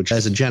generation, which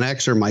as a Gen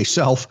Xer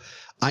myself,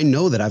 I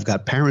know that I've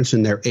got parents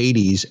in their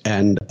 80s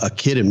and a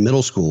kid in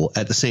middle school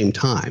at the same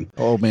time.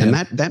 Oh, man.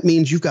 And that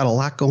means you've got a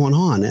lot going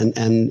on.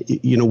 And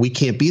you know, we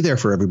can't be there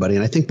for everybody.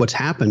 And I think what's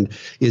happened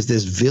is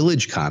this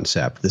village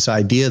concept, this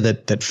idea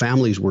that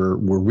families were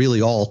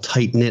really all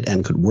tight knit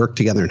and could work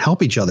together and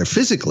help each other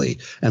physically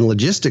and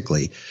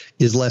logistically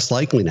is less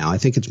likely now. I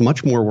think it's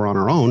much more we're on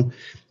our own.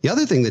 The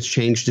other thing that's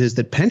changed is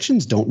that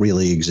pensions don't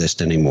really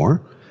exist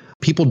anymore.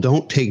 People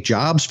don't take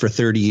jobs for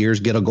 30 years,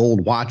 get a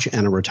gold watch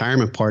and a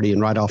retirement party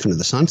and ride off into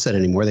the sunset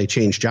anymore. They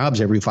change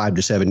jobs every 5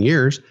 to 7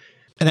 years.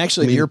 And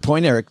actually, to your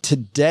point, Eric,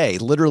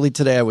 literally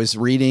today, I was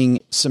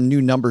reading some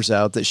new numbers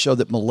out that show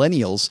that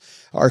millennials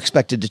are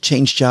expected to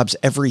change jobs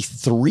every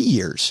 3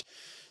 years.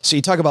 So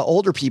you talk about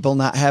older people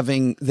not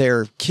having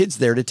their kids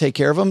there to take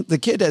care of them. The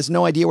kid has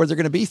no idea where they're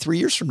going to be 3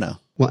 years from now.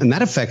 Well, and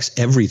that affects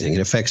everything. It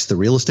affects the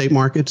real estate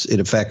markets.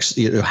 It affects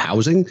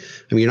housing.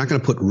 I mean, you're not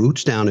going to put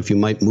roots down if you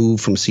might move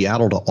from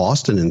Seattle to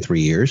Austin in 3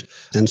 years.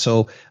 And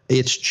so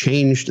it's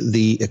changed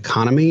the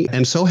economy.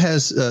 And so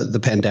has the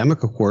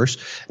pandemic, of course.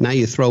 Now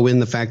you throw in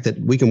the fact that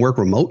we can work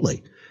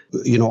remotely.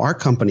 You know, our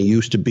company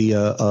used to be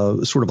a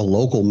sort of a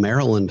local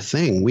Maryland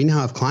thing. We now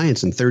have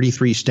clients in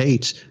 33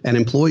 states and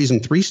employees in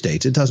 3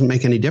 states. It doesn't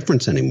make any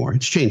difference anymore.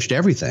 It's changed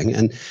everything.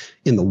 And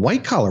in the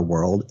white collar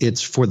world,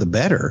 it's for the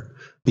better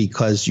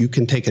because you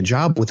can take a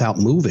job without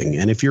moving.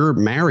 And if you're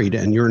married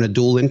and you're in a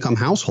dual income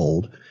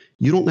household,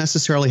 you don't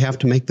necessarily have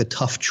to make the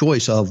tough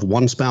choice of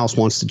one spouse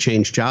wants to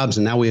change jobs.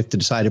 And now we have to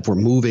decide if we're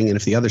moving and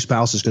if the other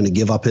spouse is going to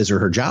give up his or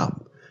her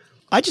job.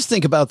 I just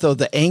think about, though,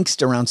 the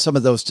angst around some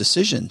of those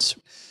decisions.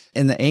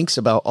 And the angst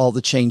about all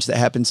the change that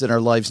happens in our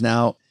lives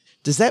now.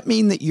 Does that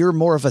mean that you're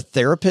more of a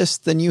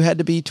therapist than you had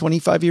to be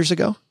 25 years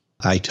ago?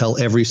 I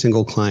tell every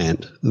single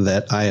client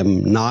that I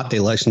am not a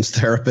licensed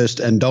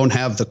therapist and don't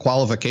have the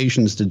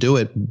qualifications to do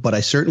it, but I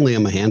certainly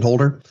am a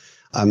handholder.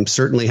 I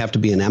certainly have to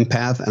be an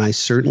empath, and I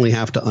certainly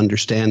have to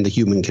understand the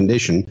human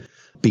condition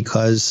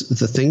because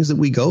the things that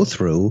we go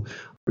through,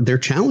 they're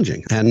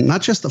challenging. And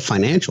not just the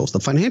financials. The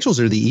financials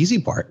are the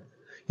easy part.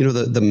 You know,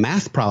 the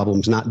math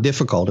problem's not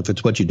difficult if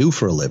it's what you do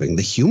for a living.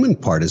 The human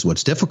part is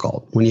what's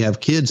difficult. When you have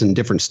kids in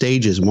different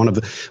stages, one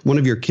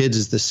of your kids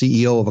is the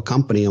CEO of a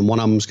company and one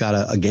of them's got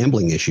a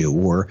gambling issue,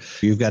 or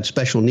you've got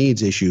special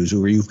needs issues,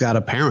 or you've got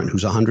a parent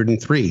who's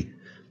 103.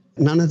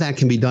 None of that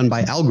can be done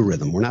by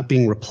algorithm. We're not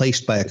being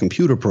replaced by a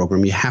computer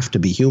program. You have to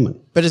be human.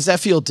 But does that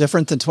feel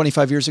different than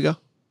 25 years ago?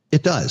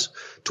 It does.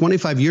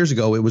 25 years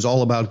ago, it was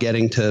all about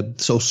getting to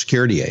Social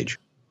Security age.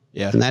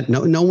 Yeah. And that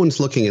no one's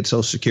looking at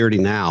Social Security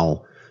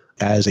now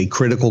as a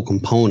critical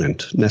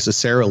component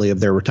necessarily of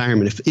their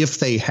retirement if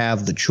they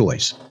have the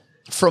choice.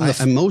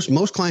 And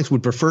most clients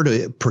would prefer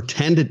to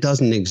pretend it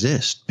doesn't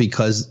exist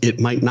because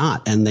it might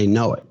not, and they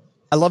know it.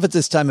 I love at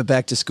this time of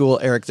back to school,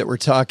 Eric, that we're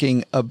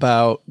talking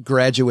about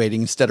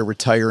graduating instead of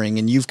retiring.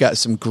 And you've got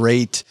some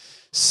great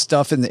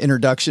stuff in the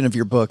introduction of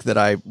your book that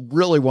I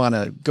really want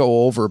to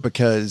go over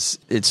because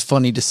it's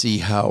funny to see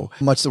how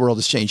much the world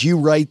has changed. You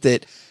write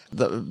that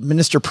the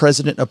minister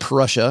president of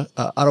Prussia,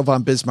 Otto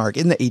von Bismarck,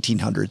 in the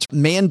 1800s,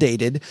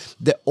 mandated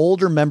that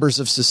older members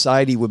of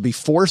society would be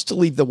forced to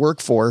leave the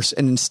workforce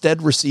and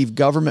instead receive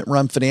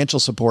government-run financial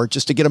support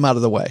just to get them out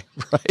of the way,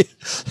 right?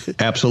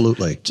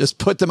 Absolutely. Just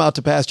put them out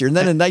to pasture. And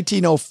then in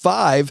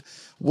 1905,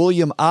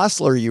 William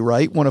Osler, you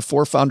write, one of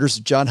 4 founders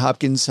of Johns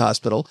Hopkins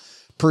Hospital,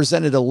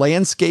 presented a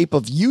landscape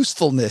of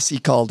usefulness, he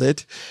called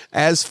it,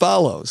 as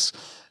follows.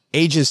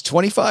 Ages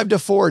 25 to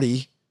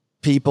 40,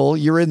 people,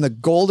 you're in the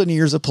golden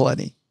years of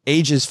plenty.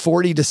 Ages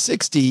 40 to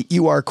 60,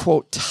 you are,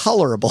 quote,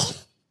 tolerable.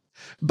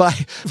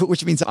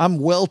 Which means I'm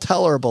well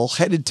tolerable,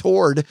 headed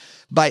toward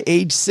by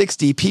age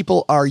 60,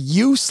 people are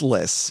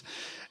useless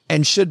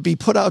and should be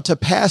put out to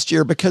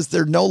pasture because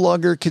they're no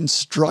longer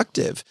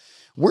constructive.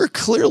 We're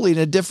clearly in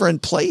a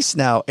different place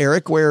now,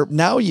 Eric, where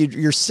now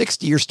you're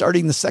 60, you're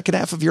starting the second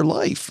half of your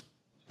life.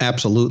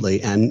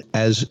 Absolutely. And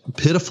as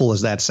pitiful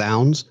as that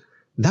sounds,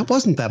 that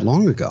wasn't that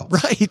long ago.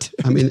 Right.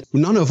 I mean,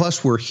 none of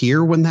us were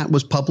here when that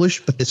was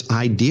published, but this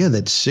idea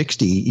that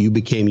 60, you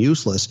became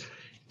useless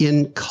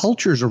in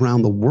cultures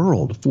around the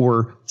world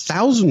for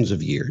thousands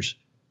of years,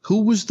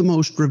 who was the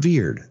most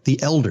revered?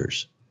 The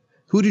elders.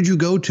 Who did you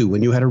go to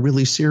when you had a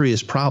really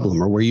serious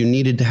problem or where you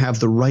needed to have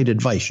the right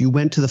advice? You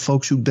went to the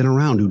folks who'd been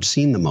around, who'd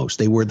seen the most.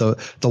 They were the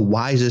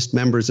wisest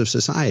members of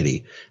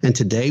society. And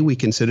today we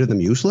consider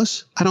them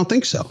useless? I don't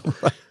think so.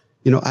 Right.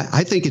 You know,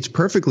 I think it's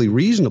perfectly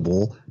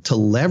reasonable to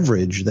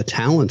leverage the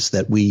talents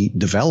that we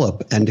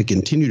develop and to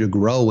continue to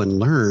grow and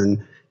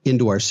learn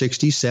into our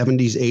 60s,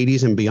 70s,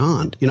 80s, and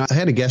beyond. You know, I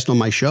had a guest on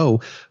my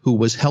show who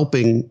was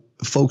helping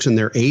folks in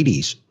their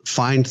 80s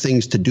find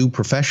things to do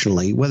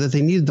professionally, whether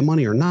they needed the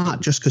money or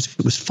not, just because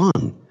it was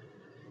fun.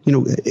 You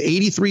know,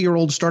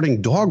 83-year-olds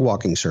starting dog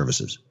walking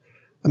services.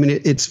 I mean,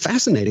 it's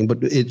fascinating,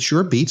 but it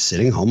sure beats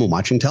sitting home and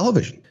watching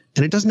television.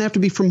 And it doesn't have to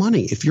be for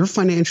money. If you're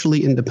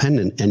financially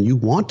independent and you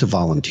want to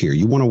volunteer,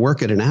 you want to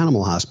work at an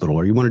animal hospital,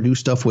 or you want to do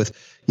stuff with,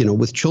 you know,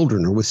 with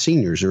children or with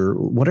seniors or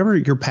whatever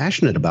you're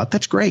passionate about,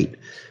 that's great.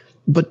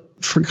 But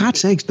for God's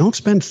sakes, don't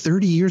spend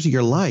 30 years of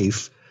your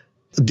life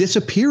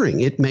disappearing.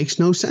 It makes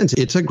no sense.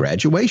 It's a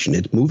graduation.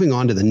 It's moving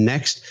on to the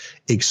next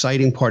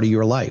exciting part of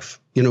your life.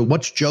 You know,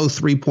 what's Joe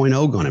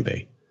 3.0 going to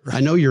be? Right. I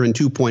know you're in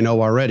 2.0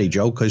 already,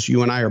 Joe, because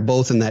you and I are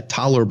both in that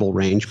tolerable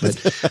range. But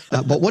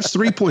what's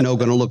 3.0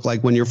 going to look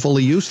like when you're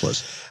fully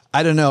useless?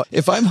 I don't know.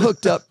 If I'm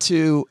hooked up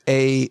to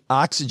a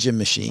oxygen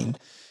machine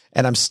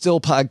and I'm still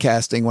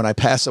podcasting when I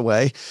pass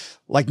away,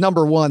 like,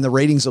 number one, the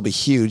ratings will be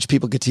huge.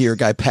 People get to hear a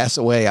guy pass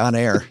away on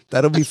air.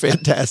 That'll be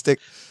fantastic.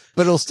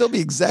 But it'll still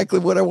be exactly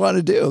what I want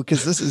to do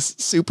because this is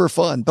super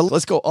fun. But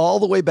let's go all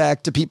the way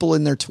back to people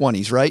in their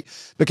 20s, right?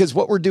 Because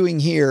what we're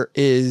doing here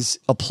is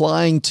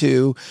applying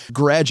to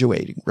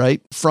graduating, right,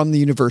 from the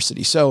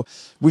university. So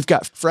we've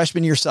got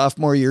freshman year,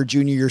 sophomore year,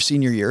 junior year,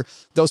 senior year.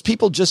 Those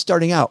people just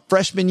starting out,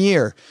 freshman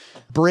year,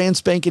 brand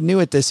spanking new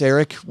at this,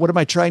 Eric. What am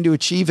I trying to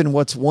achieve, and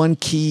what's one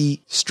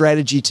key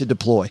strategy to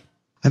deploy?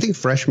 I think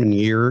freshman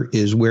year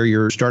is where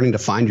you're starting to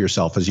find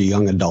yourself as a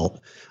young adult.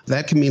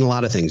 That can mean a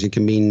lot of things. It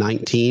can mean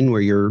 19,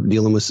 where you're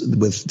dealing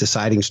with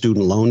deciding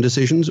student loan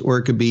decisions, or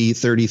it could be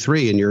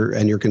 33 and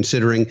you're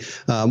considering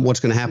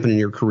what's going to happen in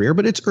your career,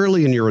 but it's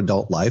early in your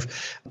adult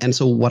life. And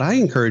so what I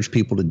encourage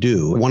people to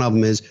do, one of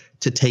them is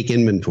to take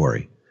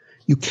inventory.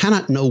 You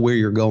cannot know where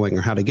you're going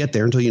or how to get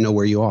there until you know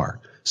where you are.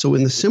 So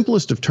in the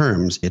simplest of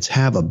terms, it's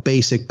have a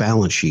basic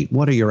balance sheet.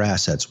 What are your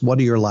assets? What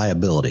are your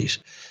liabilities?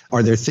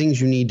 Are there things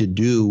you need to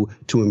do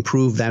to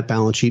improve that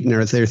balance sheet? And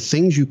are there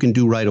things you can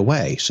do right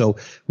away? So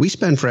we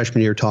spend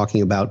freshman year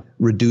talking about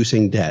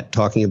reducing debt,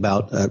 talking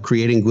about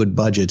creating good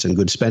budgets and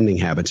good spending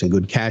habits and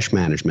good cash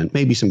management,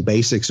 maybe some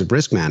basics of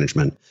risk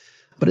management.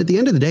 But at the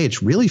end of the day,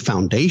 it's really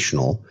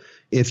foundational.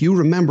 If you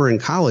remember in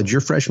college,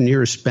 your freshman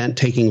year is spent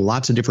taking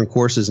lots of different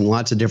courses and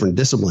lots of different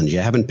disciplines. You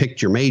haven't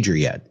picked your major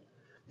yet.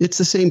 It's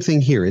the same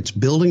thing here. It's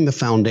building the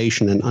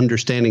foundation and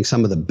understanding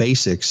some of the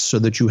basics so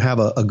that you have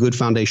a good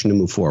foundation to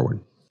move forward.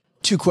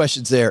 Two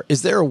questions there.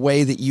 Is there a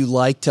way that you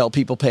like to help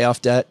people pay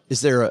off debt?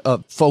 Is there a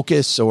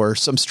focus or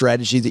some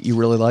strategy that you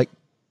really like?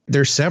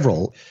 There's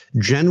several.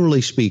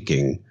 Generally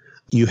speaking,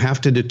 you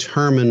have to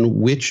determine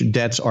which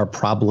debts are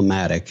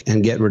problematic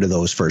and get rid of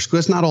those first,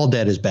 because not all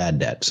debt is bad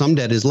debt. Some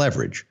debt is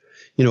leverage.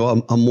 You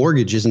know, a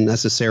mortgage isn't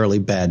necessarily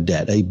bad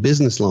debt. A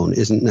business loan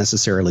isn't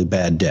necessarily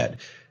bad debt.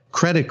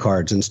 Credit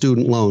cards and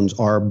student loans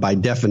are by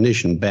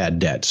definition bad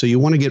debt. So you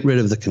want to get rid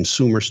of the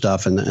consumer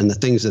stuff and the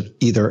things that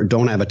either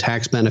don't have a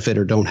tax benefit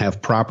or don't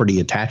have property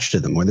attached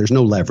to them, where there's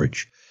no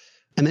leverage.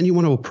 And then you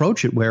want to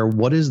approach it where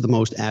what is the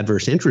most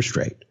adverse interest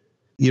rate?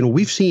 You know,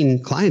 we've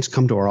seen clients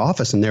come to our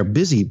office and they're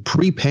busy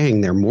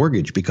prepaying their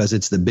mortgage because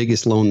it's the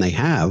biggest loan they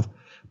have,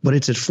 but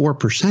it's at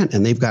 4%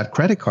 and they've got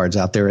credit cards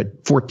out there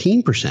at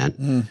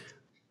 14%.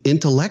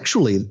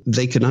 Intellectually,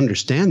 they can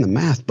understand the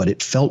math, but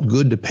it felt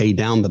good to pay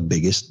down the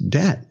biggest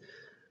debt.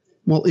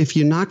 Well, if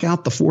you knock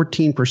out the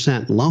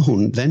 14%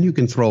 loan, then you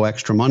can throw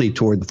extra money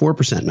toward the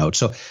 4% note.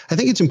 So I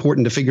think it's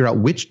important to figure out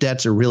which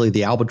debts are really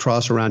the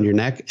albatross around your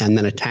neck and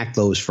then attack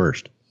those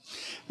first.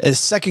 The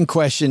second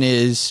question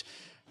is,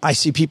 I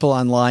see people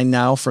online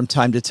now from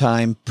time to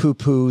time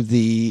poo-poo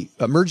the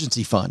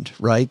emergency fund,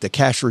 right? The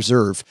cash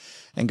reserve,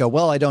 and go,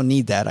 well, I don't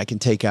need that. I can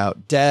take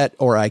out debt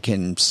or I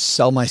can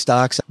sell my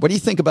stocks. What do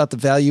you think about the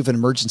value of an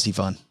emergency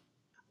fund?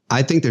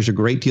 I think there's a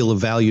great deal of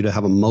value to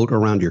have a moat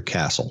around your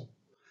castle.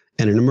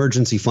 And an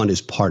emergency fund is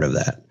part of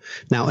that.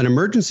 Now, an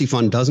emergency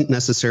fund doesn't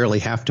necessarily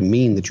have to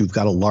mean that you've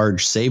got a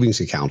large savings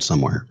account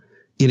somewhere.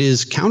 It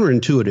is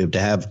counterintuitive to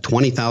have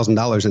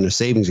 $20,000 in a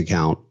savings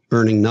account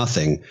earning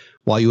nothing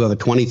while you have a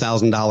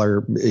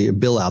 $20,000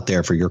 bill out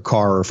there for your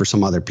car or for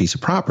some other piece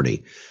of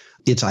property.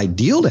 It's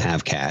ideal to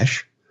have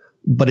cash,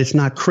 but it's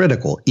not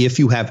critical if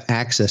you have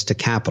access to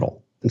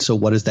capital. And so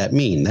what does that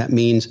mean? That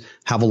means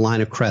have a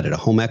line of credit, a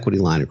home equity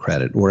line of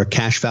credit, or a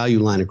cash value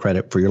line of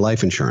credit for your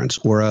life insurance,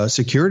 or a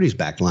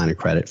securities-backed line of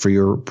credit for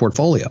your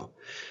portfolio.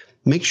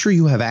 Make sure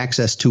you have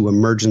access to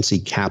emergency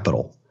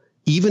capital.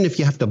 Even if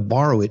you have to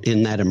borrow it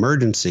in that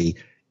emergency,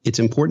 it's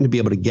important to be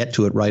able to get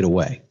to it right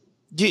away.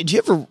 Do you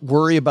ever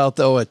worry about,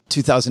 though, a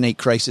 2008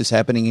 crisis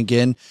happening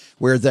again,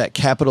 where that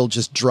capital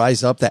just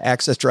dries up, that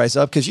access dries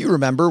up? Because you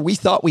remember, we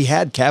thought we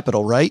had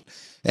capital, right?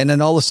 And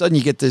then all of a sudden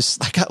you get this,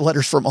 I got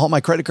letters from all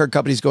my credit card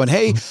companies going,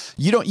 hey,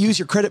 you don't use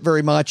your credit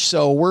very much,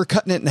 so we're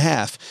cutting it in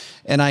half.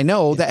 And I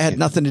know that had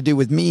nothing to do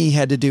with me,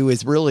 had to do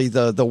with really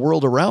the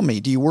world around me.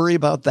 Do you worry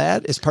about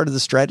that as part of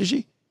the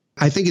strategy?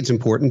 I think it's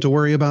important to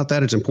worry about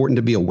that. It's important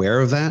to be aware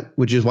of that,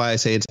 which is why I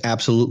say it's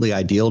absolutely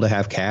ideal to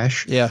have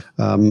cash. Yeah.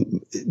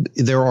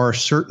 There are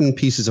certain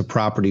pieces of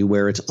property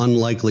where it's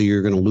unlikely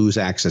you're going to lose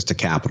access to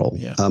capital.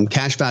 Yeah.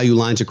 Cash value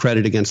lines of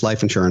credit against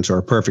life insurance are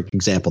a perfect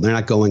example. They're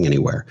not going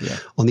anywhere. Yeah.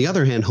 On the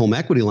other hand, home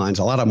equity lines,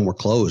 a lot of them were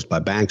closed by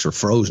banks or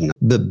frozen.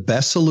 The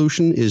best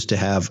solution is to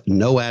have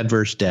no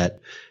adverse debt,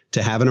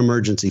 to have an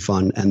emergency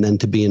fund, and then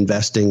to be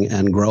investing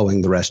and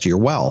growing the rest of your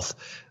wealth.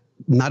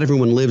 Not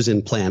everyone lives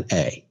in plan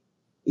A.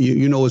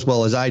 You know as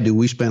well as I do,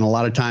 we spend a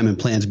lot of time in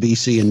plans B,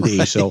 C, and D.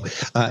 Right. So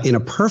in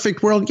a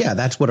perfect world, yeah,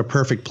 that's what a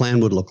perfect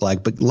plan would look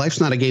like. But life's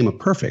not a game of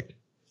perfect.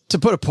 To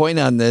put a point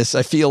on this,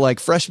 I feel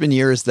like freshman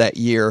year is that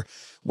year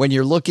when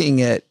you're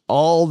looking at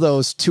all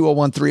those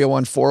 201,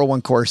 301,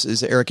 401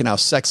 courses, Eric, and how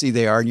sexy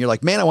they are. And you're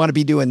like, man, I want to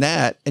be doing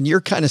that. And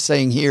you're kind of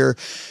saying here,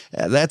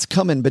 that's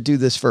coming, but do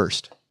this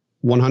first.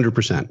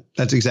 100%.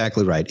 That's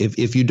exactly right.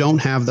 If you don't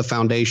have the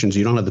foundations,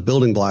 you don't have the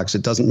building blocks,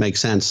 it doesn't make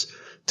sense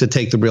to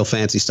take the real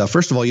fancy stuff.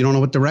 First of all, you don't know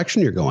what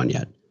direction you're going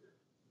yet.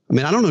 I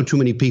mean, I don't know too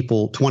many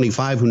people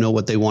 25 who know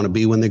what they want to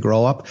be when they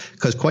grow up,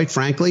 because quite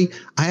frankly,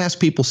 I ask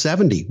people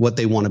 70 what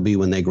they want to be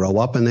when they grow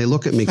up, and they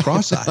look at me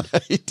cross-eyed.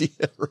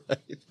 Right.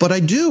 But I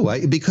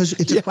do, because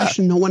it's a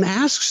question no one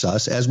asks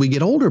us as we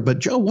get older. But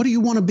Joe, what do you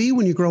want to be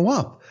when you grow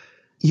up?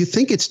 You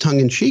think it's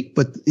tongue in cheek,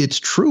 but it's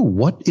true.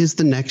 What is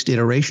the next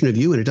iteration of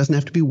you? And it doesn't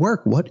have to be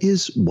work. What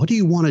do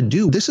you want to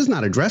do? This is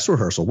not a dress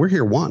rehearsal. We're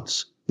here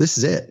once. This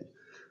is it.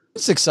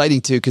 It's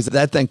exciting too, because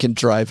that then can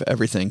drive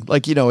everything.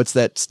 Like, it's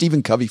that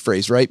Stephen Covey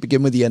phrase, right?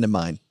 Begin with the end in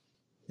mind.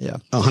 Yeah.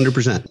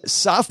 100%.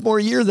 Sophomore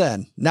year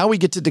then. Now we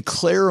get to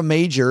declare a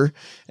major,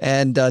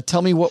 and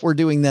tell me what we're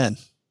doing then.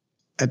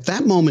 At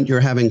that moment, you're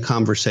having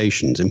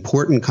conversations,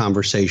 important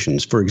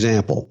conversations. For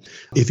example,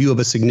 if you have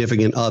a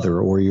significant other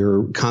or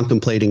you're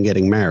contemplating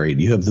getting married,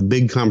 you have the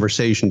big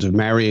conversations of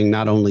marrying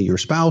not only your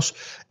spouse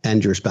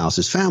and your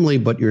spouse's family,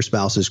 but your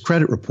spouse's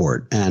credit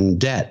report and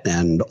debt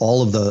and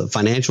all of the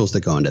financials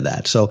that go into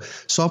that. So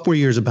sophomore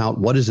year is about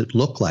what does it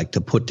look like to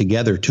put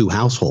together two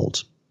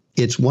households.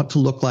 It's what to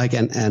look like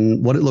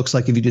and what it looks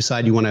like if you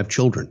decide you want to have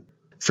children.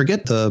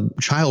 Forget the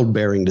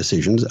childbearing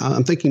decisions.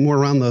 I'm thinking more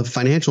around the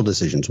financial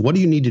decisions. What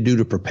do you need to do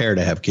to prepare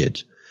to have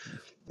kids?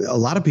 A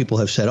lot of people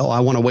have said, I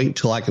want to wait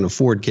until I can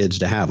afford kids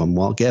to have them.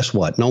 Well, guess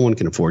what? No one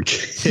can afford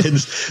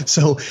kids.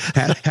 So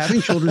having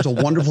children is a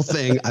wonderful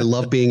thing. I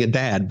love being a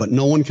dad, but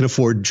no one can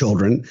afford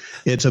children.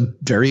 It's a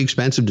very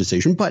expensive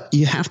decision, but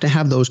you have to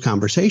have those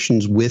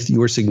conversations with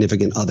your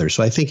significant other.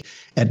 So I think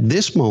at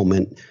this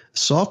moment,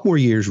 sophomore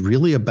year is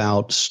really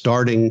about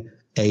starting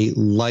a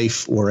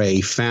life or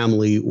a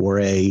family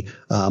or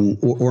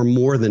or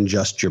more than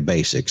just your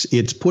basics.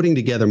 It's putting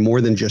together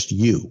more than just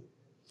you.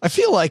 I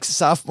feel like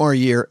sophomore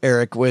year,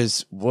 Eric,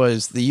 was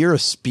the year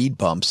of speed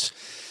bumps.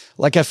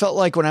 Like I felt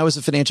like when I was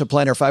a financial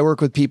planner, if I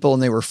work with people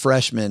and they were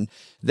freshmen,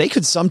 they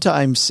could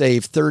sometimes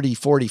save 30,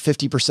 40,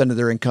 50% of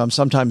their income,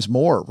 sometimes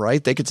more,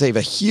 right? They could save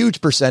a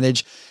huge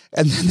percentage,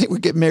 and then they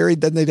would get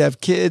married, then they'd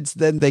have kids,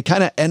 then they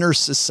kind of enter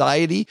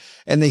society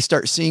and they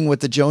start seeing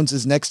what the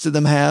Joneses next to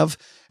them have.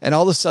 And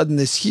all of a sudden,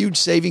 this huge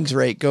savings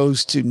rate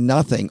goes to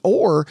nothing.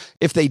 Or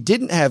if they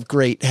didn't have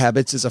great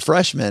habits as a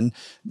freshman,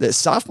 the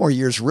sophomore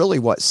year is really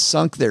what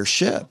sunk their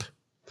ship.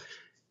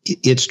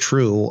 It's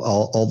true,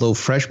 although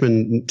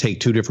freshmen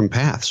take two different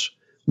paths.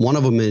 One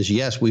of them is,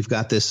 yes, we've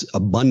got this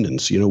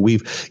abundance. A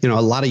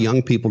lot of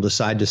young people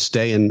decide to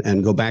stay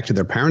and go back to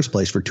their parents'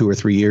 place for 2 or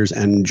 3 years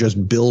and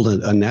just build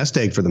a nest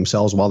egg for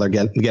themselves while they're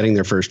getting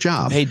their first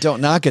job. Hey,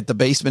 don't knock it. The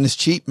basement is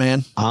cheap,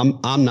 man.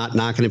 I'm not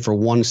knocking it for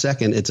 1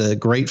 second. It's a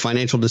great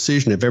financial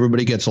decision if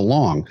everybody gets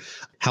along.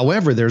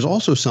 However, there's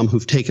also some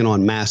who've taken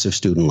on massive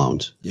student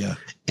loans. Yeah.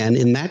 And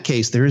in that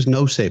case, there is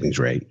no savings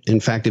rate. In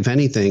fact, if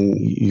anything,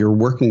 you're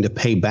working to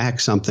pay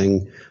back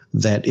something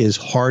that is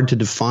hard to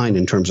define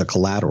in terms of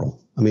collateral.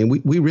 I mean,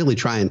 we really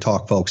try and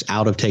talk folks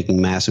out of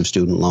taking massive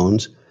student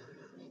loans.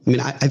 I mean,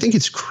 I think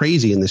it's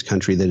crazy in this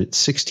country that at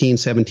 16,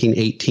 17,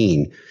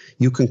 18,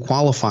 you can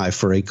qualify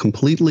for a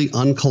completely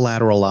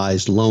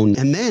uncollateralized loan.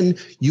 And then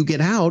you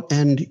get out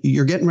and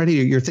you're getting ready.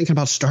 You're thinking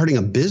about starting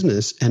a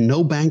business and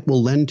no bank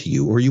will lend to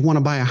you, or you want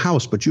to buy a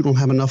house, but you don't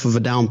have enough of a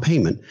down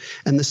payment.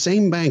 And the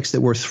same banks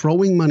that were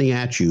throwing money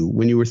at you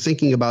when you were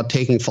thinking about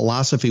taking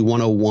Philosophy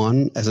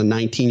 101 as a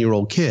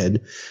 19-year-old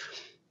kid,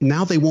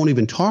 now they won't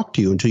even talk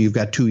to you until you've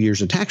got 2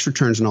 years of tax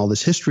returns and all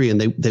this history,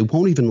 and they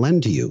won't even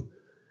lend to you.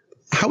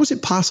 How is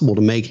it possible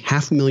to make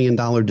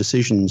 $500,000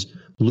 decisions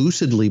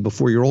lucidly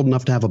before you're old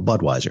enough to have a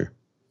Budweiser?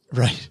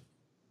 Right.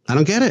 I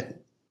don't get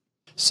it.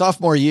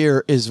 Sophomore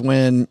year is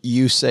when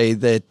you say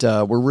that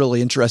we're really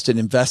interested in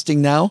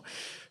investing now.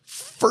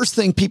 First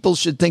thing people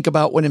should think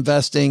about when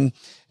investing,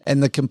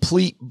 and the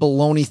complete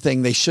baloney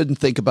thing they shouldn't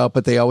think about,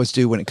 but they always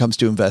do when it comes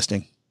to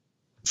investing.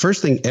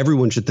 First thing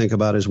everyone should think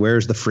about is,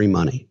 where's the free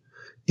money?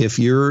 If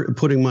you're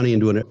putting money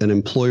into an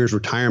employer's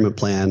retirement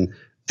plan,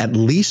 at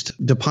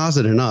least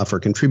deposit enough or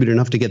contribute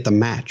enough to get the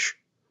match.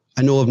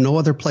 I know of no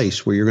other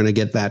place where you're going to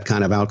get that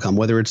kind of outcome,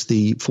 whether it's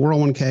the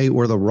 401k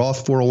or the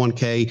Roth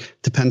 401k,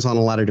 depends on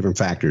a lot of different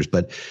factors.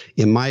 But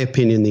in my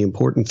opinion, the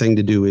important thing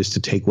to do is to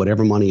take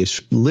whatever money is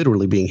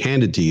literally being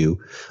handed to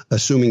you,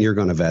 assuming you're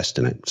going to invest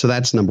in it. So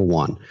that's number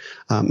one.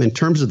 In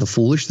terms of the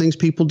foolish things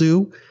people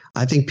do,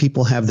 I think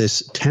people have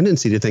this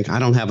tendency to think, I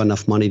don't have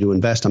enough money to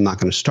invest. I'm not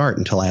going to start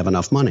until I have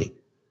enough money.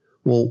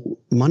 Well,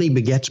 money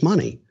begets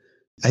money.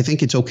 I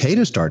think it's okay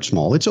to start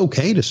small. It's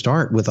okay to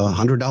start with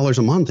 $100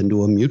 a month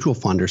into a mutual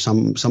fund or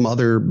some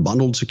other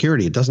bundled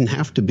security. It doesn't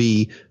have to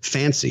be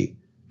fancy.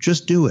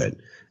 Just do it.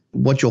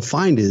 What you'll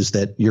find is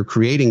that you're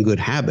creating good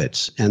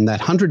habits, and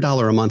that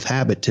 $100 a month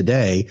habit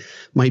today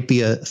might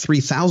be a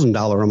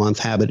 $3,000 a month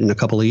habit in a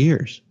couple of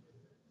years.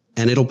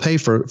 And it'll pay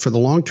for the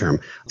long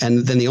term. And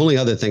then the only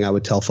other thing I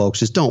would tell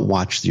folks is, don't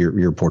watch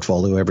your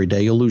portfolio every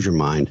day. You'll lose your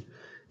mind.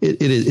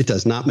 It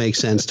does not make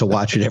sense to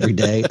watch it every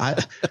day. I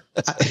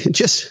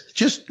just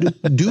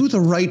do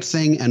the right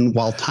thing. And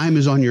while time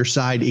is on your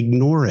side,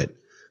 ignore it.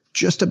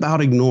 Just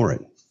about ignore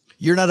it.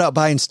 You're not out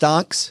buying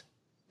stonks?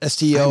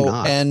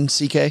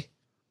 STONCK?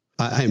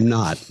 I am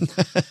not.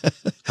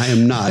 I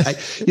am not.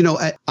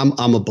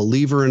 I'm a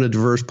believer in a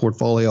diverse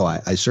portfolio.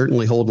 I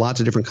certainly hold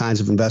lots of different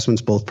kinds of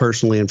investments, both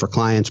personally and for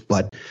clients,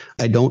 but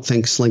I don't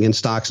think slinging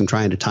stocks and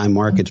trying to time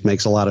markets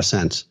makes a lot of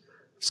sense.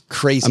 It's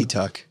crazy,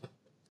 Tuck.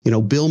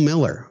 Bill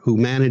Miller, who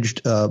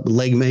managed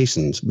Legg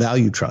Mason's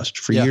Value Trust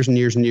for years and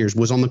years and years,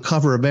 was on the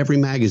cover of every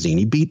magazine.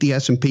 He beat the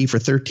S&P for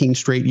 13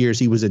 straight years.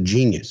 He was a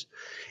genius.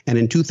 And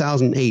in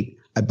 2008,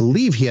 I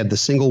believe he had the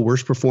single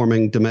worst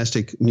performing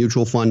domestic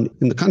mutual fund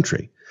in the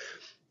country.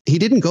 He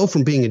didn't go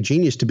from being a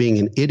genius to being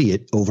an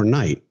idiot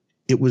overnight.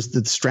 It was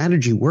that the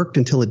strategy worked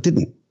until it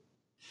didn't.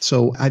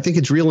 So I think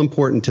it's real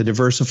important to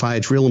diversify.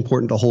 It's real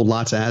important to hold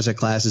lots of asset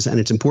classes. And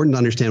it's important to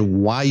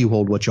understand why you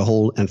hold what you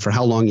hold and for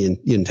how long you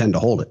intend to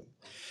hold it.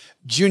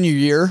 Junior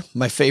year,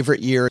 my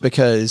favorite year,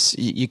 because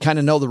you kind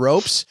of know the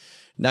ropes.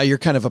 Now you're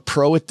kind of a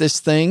pro at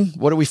this thing.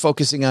 What are we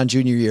focusing on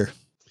junior year?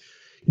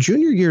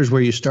 Junior year is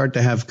where you start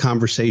to have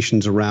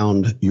conversations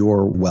around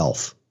your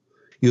wealth.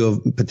 You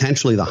have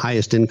potentially the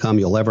highest income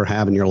you'll ever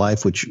have in your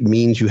life, which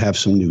means you have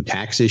some new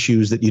tax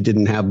issues that you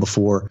didn't have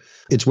before.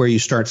 It's where you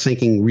start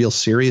thinking real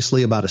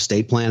seriously about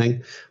estate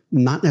planning.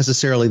 Not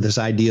necessarily this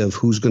idea of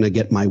who's going to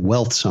get my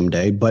wealth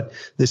someday, but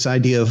this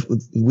idea of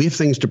we have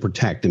things to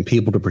protect and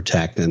people to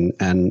protect. And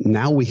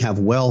now we have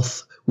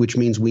wealth, which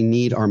means we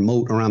need our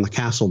moat around the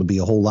castle to be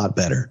a whole lot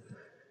better.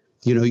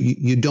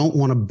 You don't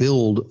want to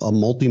build a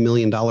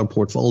multi-million-dollar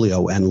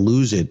portfolio and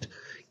lose it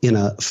in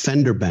a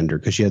fender bender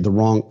because you had the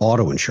wrong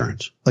auto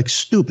insurance, like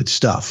stupid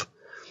stuff.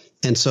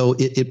 And so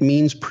it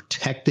means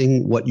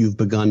protecting what you've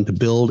begun to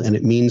build, and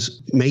it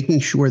means making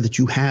sure that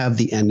you have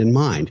the end in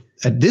mind.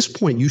 At this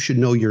point, you should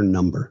know your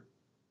number.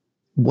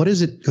 What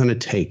is it going to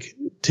take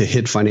to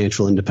hit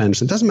financial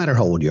independence? It doesn't matter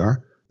how old you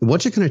are.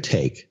 What's it going to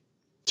take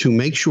to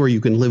make sure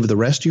you can live the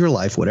rest of your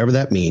life, whatever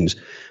that means,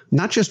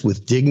 not just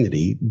with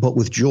dignity, but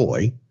with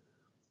joy?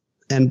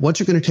 And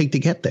what's it going to take to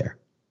get there?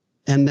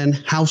 And then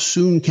how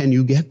soon can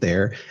you get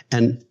there?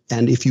 And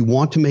if you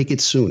want to make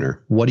it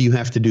sooner, what do you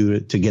have to do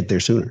to get there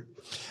sooner?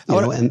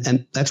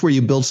 And that's where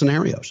you build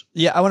scenarios.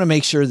 Yeah, I want to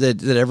make sure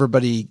that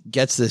everybody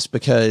gets this,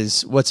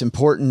 because what's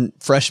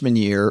important freshman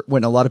year,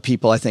 when a lot of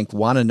people, I think,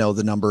 want to know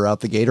the number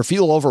out the gate or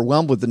feel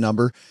overwhelmed with the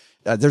number,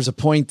 there's a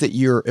point that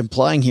you're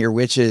implying here,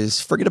 which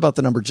is forget about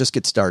the number, just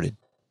get started,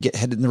 get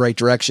headed in the right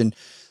direction.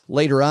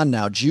 Later on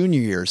now, junior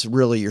years,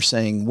 really, you're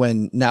saying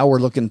when now we're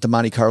looking at the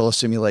Monte Carlo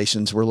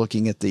simulations, we're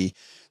looking at the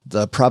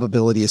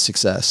probability of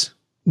success.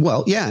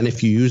 Well, yeah. And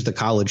if you use the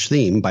college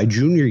theme, by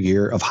junior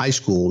year of high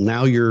school,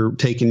 now you're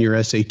taking your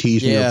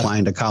SATs and you're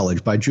applying to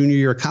college. By junior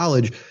year of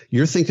college,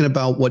 you're thinking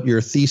about what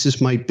your thesis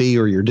might be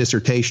or your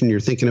dissertation. You're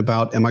thinking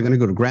about, am I going to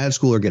go to grad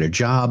school or get a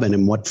job, and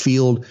in what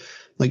field?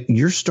 Like,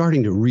 you're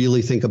starting to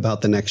really think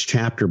about the next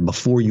chapter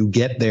before you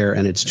get there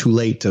and it's too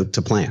late to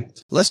plan.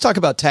 Let's talk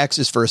about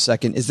taxes for a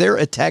second. Is there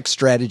a tax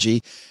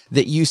strategy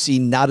that you see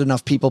not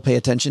enough people pay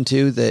attention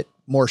to that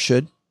more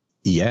should?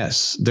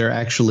 Yes, there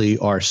actually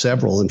are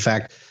several. In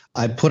fact,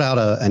 I put out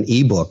an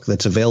ebook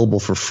that's available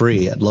for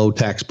free at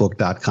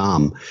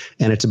lowtaxbook.com.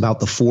 And it's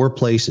about the 4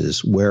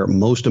 places where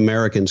most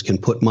Americans can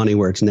put money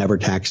where it's never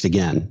taxed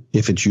again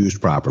if it's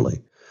used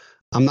properly.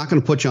 I'm not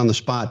going to put you on the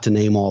spot to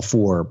name all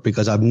 4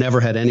 because I've never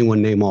had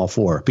anyone name all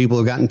 4. People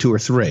have gotten 2 or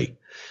 3.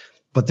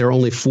 But there are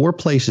only 4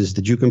 places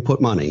that you can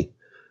put money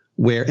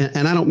where,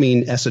 and I don't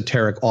mean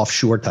esoteric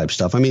offshore type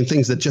stuff. I mean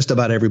things that just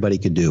about everybody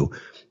could do.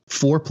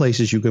 4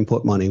 places you can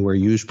put money where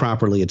used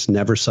properly, it's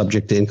never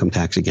subject to income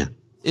tax again.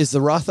 Is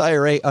the Roth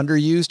IRA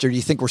underused, or do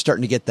you think we're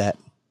starting to get that?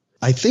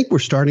 I think we're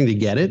starting to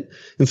get it.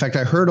 In fact,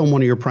 I heard on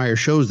one of your prior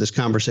shows this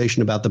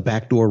conversation about the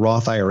backdoor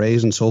Roth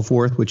IRAs and so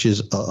forth, which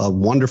is a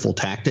wonderful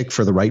tactic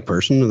for the right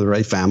person or the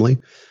right family.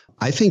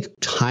 I think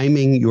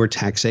timing your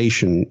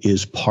taxation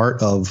is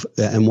part of,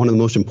 and one of the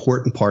most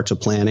important parts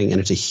of planning,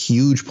 and it's a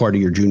huge part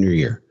of your junior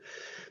year,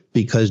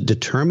 because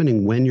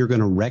determining when you're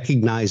going to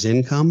recognize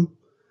income,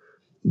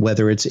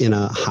 whether it's in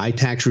a high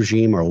tax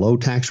regime or a low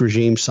tax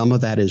regime, some of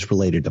that is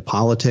related to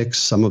politics.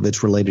 Some of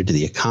it's related to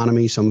the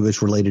economy. Some of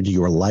it's related to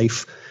your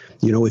life.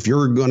 You know, if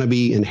you're going to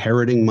be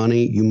inheriting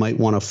money, you might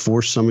want to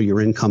force some of your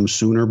income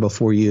sooner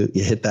before you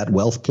hit that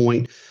wealth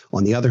point.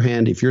 On the other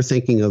hand, if you're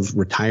thinking of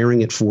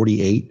retiring at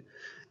 48,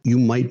 you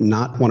might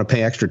not want to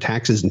pay extra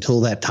taxes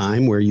until that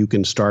time where you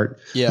can start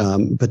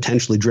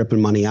potentially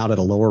dripping money out at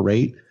a lower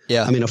rate.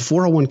 Yeah. I mean, a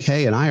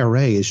 401k, an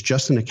IRA is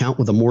just an account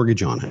with a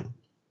mortgage on it.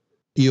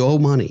 You owe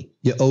money.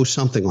 You owe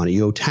something on it.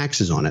 You owe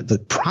taxes on it. The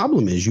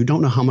problem is you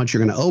don't know how much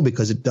you're going to owe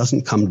because it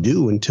doesn't come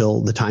due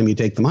until the time you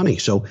take the money.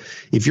 So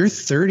if you're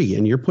 30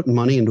 and you're putting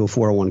money into a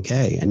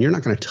 401k and you're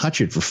not going to touch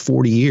it for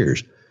 40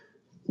 years,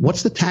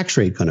 what's the tax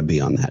rate going to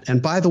be on that?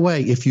 And by the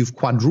way, if you've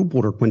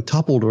quadrupled or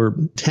quintupled or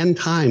 10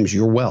 times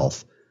your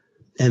wealth,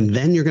 and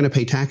then you're going to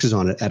pay taxes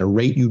on it at a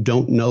rate you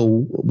don't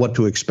know what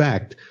to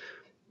expect,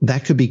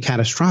 that could be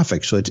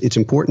catastrophic. So it's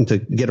important to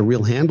get a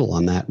real handle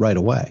on that right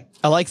away.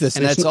 I like this.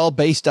 And that's all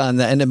based on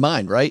the end in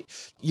mind, right?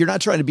 You're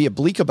not trying to be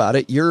oblique about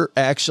it. You're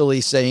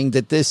actually saying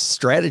that this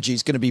strategy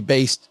is going to be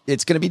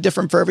it's going to be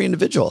different for every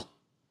individual.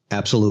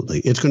 Absolutely.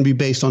 It's going to be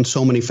based on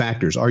so many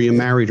factors. Are you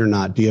married or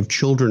not? Do you have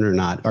children or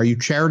not? Are you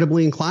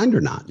charitably inclined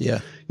or not? Yeah.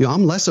 You know,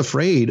 I'm less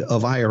afraid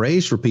of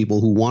IRAs for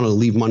people who want to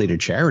leave money to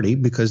charity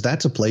because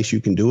that's a place you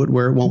can do it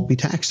where it won't be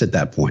taxed at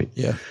that point.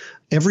 Yeah.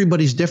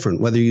 Everybody's different,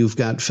 whether you've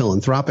got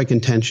philanthropic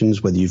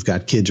intentions, whether you've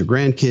got kids or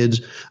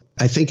grandkids.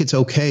 I think it's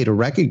okay to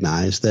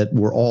recognize that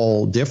we're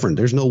all different.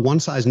 There's no one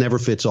size never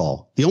fits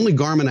all. The only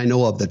garment I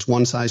know of that's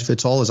one size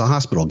fits all is a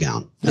hospital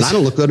gown. And I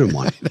don't look good in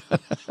one.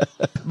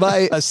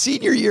 My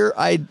senior year,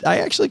 I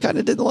actually kind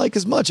of didn't like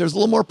as much. There was a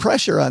little more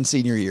pressure on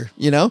senior year,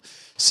 you know?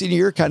 Senior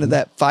year, kind of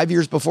that 5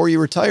 years before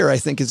you retire, I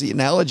think is the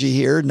analogy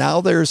here.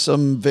 Now there's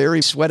some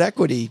very sweat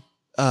equity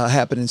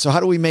happening. So how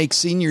do we make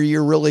senior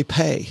year really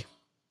pay?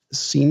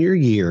 Senior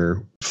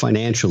year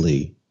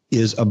financially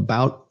is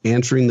about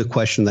answering the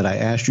question that I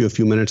asked you a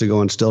few minutes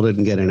ago and still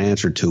didn't get an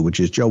answer to,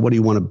 which is, Joe, what do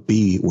you want to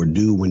be or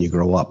do when you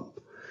grow up?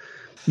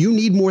 You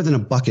need more than a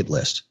bucket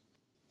list.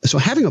 So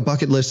having a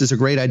bucket list is a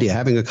great idea,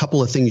 having a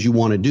couple of things you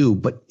want to do.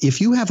 But if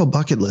you have a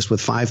bucket list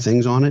with 5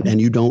 things on it and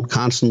you don't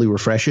constantly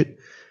refresh it,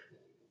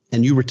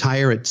 and you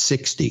retire at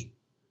 60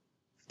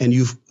 and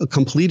you've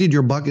completed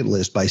your bucket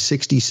list by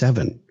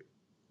 67,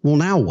 well,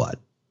 now what?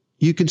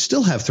 You could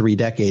still have 3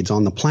 decades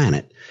on the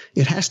planet.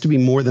 It has to be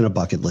more than a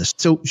bucket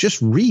list. So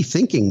just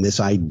rethinking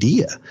this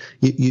idea,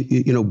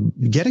 you know,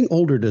 getting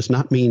older does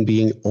not mean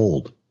being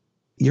old.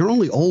 You're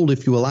only old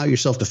if you allow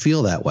yourself to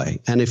feel that way.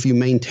 And if you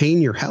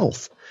maintain your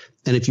health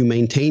and if you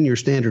maintain your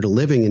standard of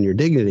living and your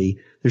dignity,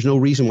 there's no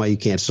reason why you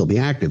can't still be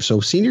active.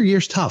 So senior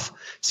year's tough.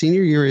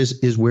 Senior year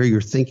is where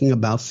you're thinking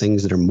about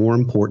things that are more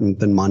important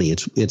than money.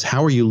 It's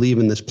how are you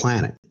leaving this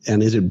planet?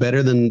 And is it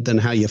better than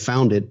how you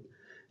found it?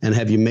 And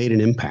have you made an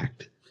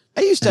impact?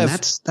 I used to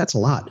have, that's a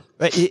lot.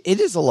 It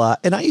is a lot.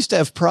 And I used to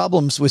have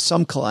problems with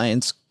some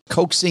clients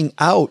coaxing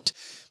out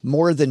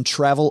more than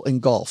travel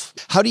and golf.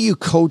 How do you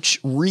coach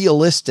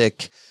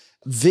realistic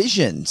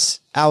visions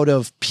out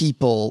of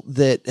people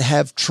that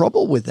have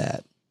trouble with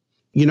that?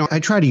 You know, I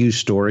try to use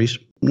stories,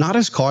 not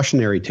as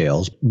cautionary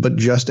tales, but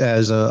just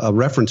as a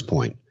reference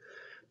point.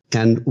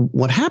 And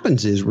what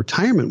happens is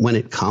retirement, when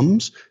it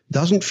comes,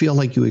 doesn't feel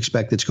like you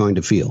expect it's going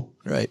to feel.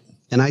 Right.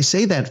 And I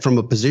say that from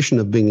a position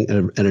of being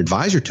an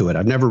advisor to it.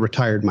 I've never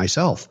retired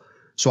myself.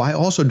 So I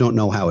also don't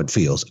know how it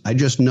feels. I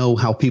just know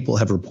how people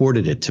have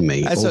reported it to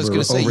me. As I was going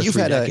to say,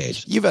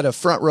 you've had a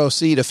front row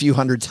seat a few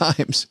hundred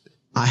times.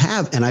 I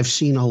have, and I've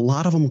seen a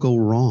lot of them go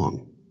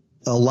wrong.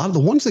 A lot of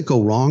the ones that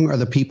go wrong are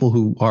the people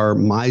who are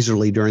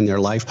miserly during their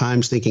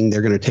lifetimes, thinking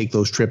they're going to take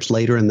those trips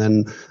later, and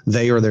then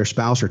they or their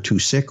spouse are too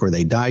sick or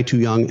they die too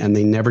young, and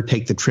they never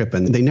take the trip,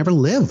 and they never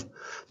live.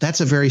 That's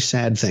a very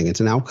sad thing.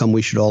 It's an outcome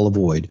we should all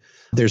avoid.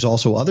 There's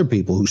also other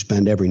people who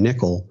spend every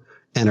nickel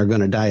and are going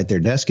to die at their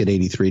desk at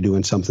 83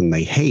 doing something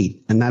they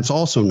hate. And that's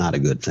also not a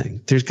good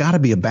thing. There's got to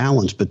be a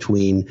balance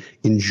between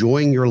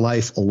enjoying your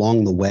life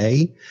along the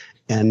way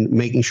and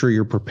making sure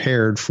you're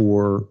prepared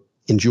for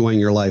enjoying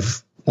your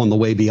life on the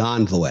way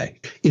beyond the way.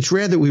 It's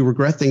rare that we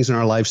regret things in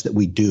our lives that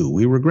we do.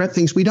 We regret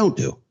things we don't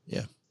do.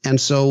 Yeah. And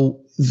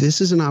so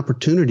this is an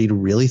opportunity to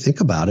really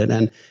think about it.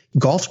 And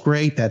golf's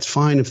great. That's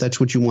fine if that's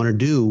what you want to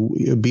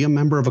do. Be a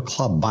member of a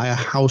club, buy a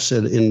house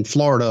in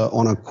Florida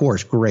on a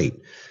course. Great.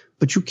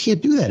 But you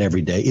can't do that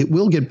every day. It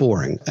will get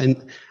boring.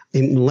 And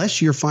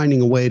unless you're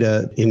finding a way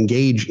to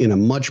engage in a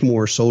much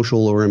more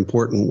social or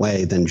important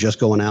way than just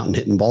going out and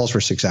hitting balls for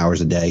 6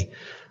 hours a day,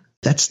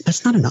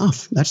 that's not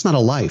enough. That's not a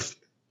life.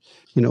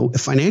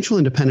 Financial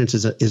independence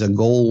is a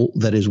goal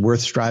that is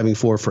worth striving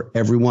for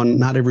everyone.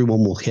 Not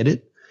everyone will hit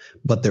it,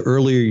 but the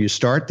earlier you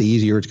start, the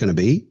easier it's going to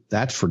be.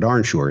 That's for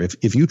darn sure.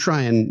 If you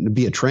try and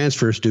be a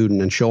transfer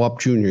student and show up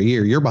junior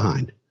year, you're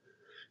behind.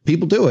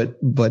 People do it,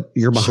 but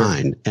you're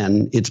behind. Sure.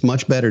 And it's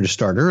much better to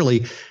start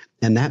early.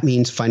 And that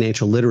means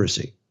financial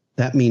literacy.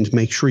 That means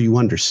make sure you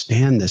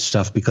understand this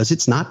stuff because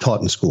it's not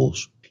taught in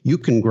schools. You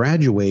can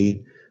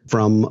graduate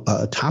from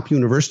a top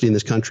university in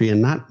this country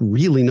and not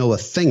really know a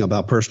thing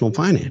about personal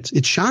finance.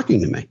 It's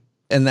shocking to me.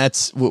 And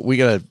that's what we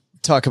got to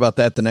talk about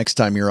that the next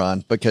time you're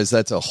on, because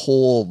that's a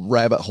whole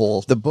rabbit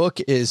hole. The book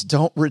is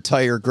Don't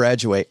Retire,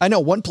 Graduate. I know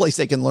one place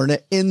they can learn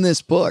it in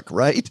this book,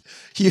 right?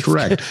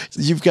 Correct.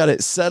 You've got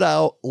it set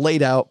out,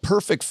 laid out,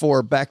 perfect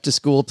for back to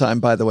school time,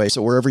 by the way.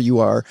 So wherever you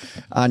are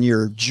on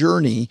your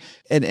journey,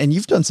 and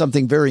you've done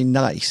something very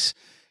nice.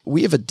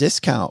 We have a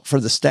discount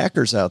for the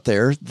stackers out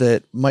there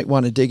that might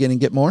want to dig in and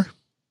get more.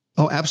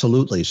 Oh,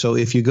 absolutely. So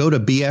if you go to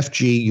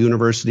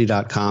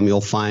bfguniversity.com,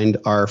 you'll find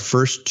our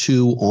first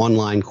 2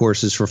 online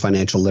courses for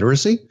financial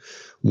literacy.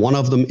 One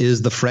of them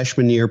is the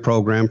freshman year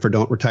program for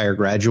Don't Retire,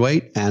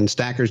 Graduate, and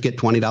stackers get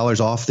 $20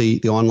 off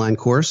the online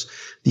course.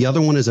 The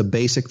other one is a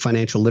basic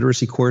financial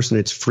literacy course, and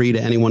it's free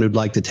to anyone who'd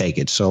like to take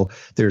it. So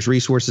there's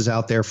resources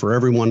out there for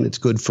everyone. It's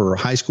good for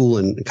high school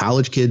and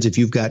college kids. If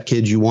you've got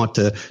kids you want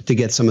to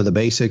get some of the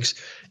basics.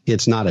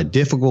 It's not a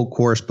difficult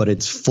course, but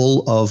it's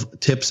full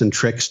of tips and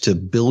tricks to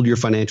build your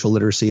financial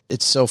literacy.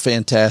 It's so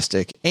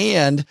fantastic.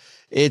 And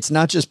it's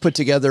not just put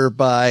together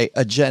by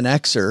a Gen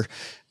Xer.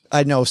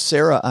 I know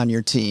Sarah on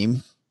your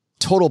team,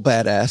 total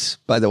badass,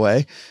 by the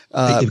way.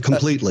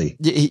 Completely.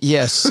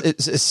 Yes.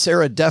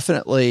 Sarah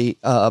definitely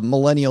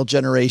millennial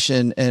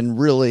generation and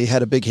really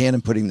had a big hand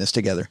in putting this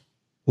together.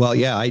 Well,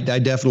 yeah, I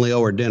definitely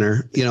owe her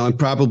dinner, and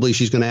probably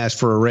she's going to ask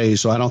for a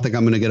raise. So I don't think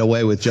I'm going to get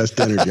away with just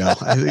dinner, Joe.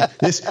 I think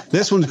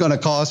this one's going to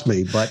cost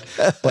me, but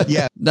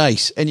yeah.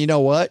 Nice. And you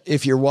know what?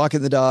 If you're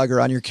walking the dog or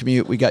on your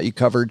commute, we got you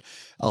covered.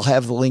 I'll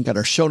have the link on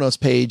our show notes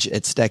page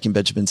at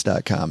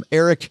stackingbenjamins.com.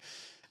 Eric,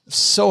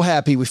 so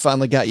happy we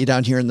finally got you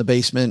down here in the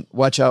basement.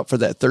 Watch out for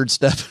that third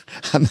step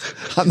on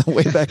the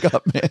way back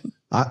up, man.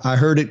 I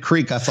heard it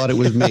creak. I thought it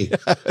was me.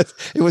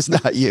 It was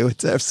not you.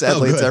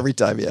 Sadly, it's every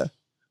time. Yeah.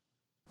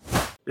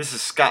 This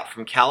is Scott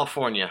from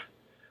California.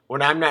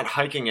 When I'm not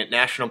hiking at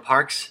national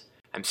parks,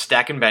 I'm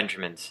stacking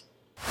Benjamins.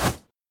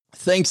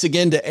 Thanks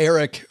again to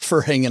Eric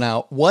for hanging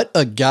out. What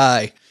a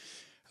guy.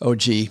 Oh,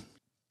 gee.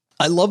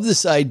 I love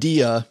this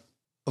idea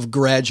of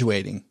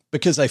graduating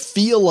because I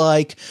feel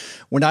like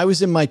when I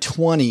was in my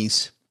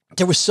 20s,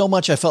 there was so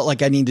much I felt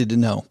like I needed to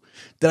know,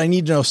 that I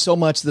need to know so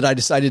much that I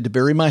decided to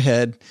bury my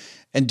head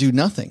and do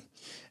nothing.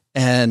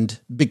 And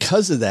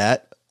because of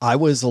that, I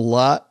was a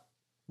lot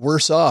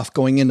worse off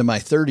going into my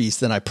 30s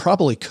than I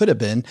probably could have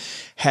been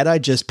had I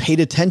just paid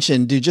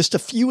attention to just a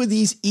few of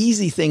these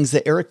easy things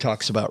that Eric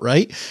talks about,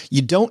 right?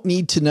 You don't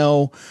need to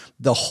know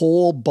the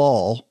whole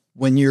ball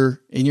when you're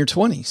in your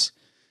 20s.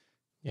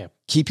 Yeah.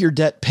 Keep your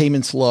debt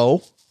payments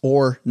low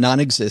or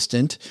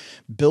non-existent,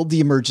 build the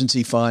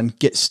emergency fund,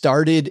 get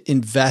started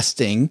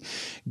investing,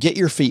 get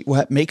your feet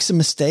wet, make some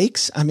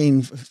mistakes. I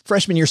mean,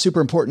 freshman year is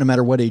super important no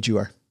matter what age you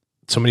are.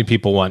 So many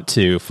people want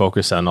to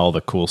focus on all the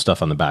cool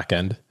stuff on the back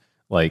end,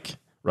 like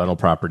rental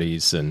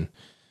properties and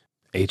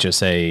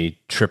HSA,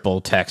 triple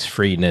tax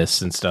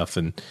freeness and stuff.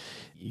 And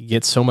you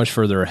get so much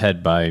further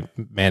ahead by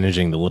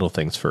managing the little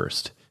things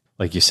first.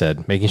 Like you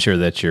said, making sure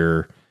that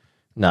you're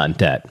not in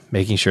debt,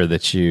 making sure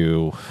that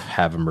you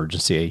have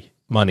emergency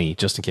money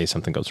just in case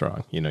something goes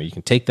wrong. You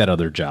can take that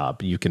other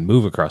job, you can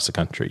move across the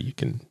country, you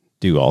can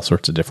do all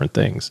sorts of different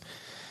things.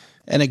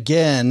 And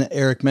again,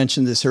 Eric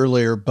mentioned this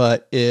earlier,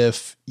 but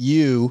if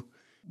you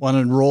want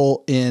to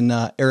enroll in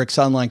Eric's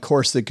online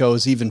course that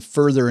goes even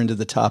further into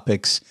the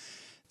topics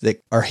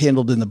that are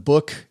handled in the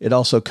book, it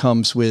also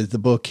comes with the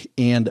book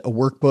and a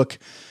workbook.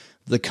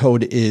 The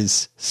code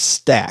is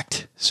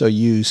STACKED. So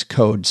use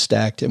code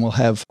STACKED, and we'll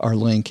have our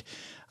link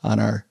on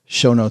our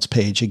show notes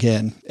page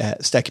again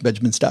at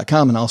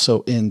stackingbenjamins.com and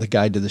also in the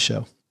guide to the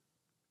show.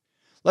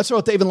 Let's throw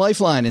out the Haven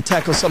Lifeline and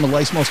tackle some of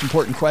life's most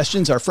important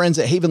questions. Our friends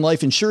at Haven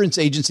Life Insurance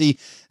Agency,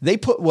 they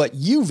put what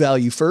you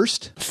value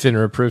first.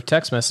 FINRA-approved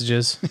text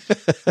messages.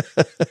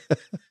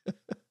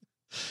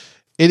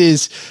 It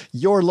is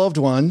your loved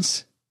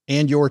ones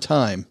and your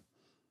time.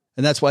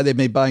 And that's why they've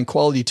made buying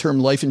quality term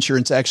life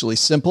insurance actually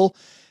simple.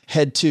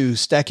 Head to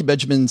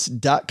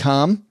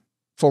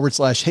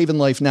stackingbenjamins.com/Haven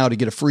Life now to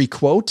get a free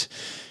quote.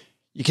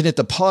 You can hit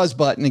the pause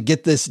button and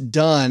get this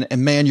done.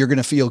 And man, you're going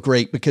to feel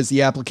great because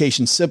the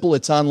application's simple.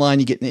 It's online.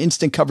 You get an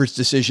instant coverage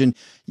decision.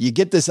 You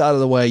get this out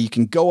of the way. You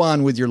can go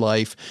on with your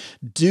life.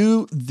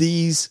 Do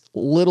these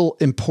little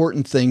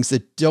important things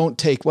that don't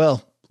take,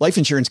 well, life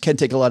insurance can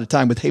take a lot of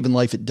time. With Haven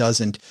Life, it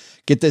doesn't.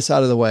 Get this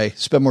out of the way.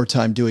 Spend more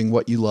time doing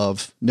what you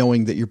love,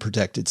 knowing that you're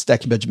protected.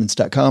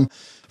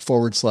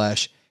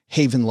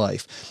 StackingBenjamins.com/Haven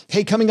Life.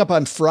 Hey, coming up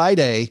on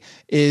Friday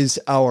is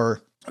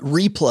our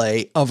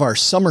replay of our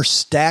summer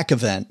stack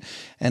event.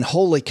 And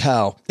holy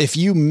cow, if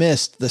you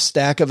missed the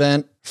stack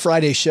event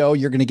Friday show,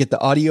 you're going to get the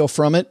audio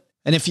from it.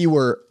 And if you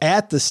were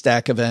at the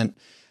stack event,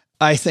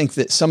 I think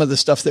that some of the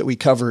stuff that we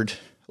covered,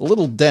 a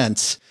little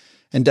dense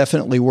and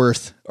definitely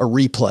worth a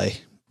replay,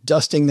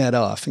 dusting that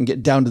off and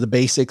get down to the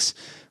basics.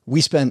 We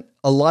spent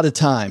a lot of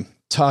time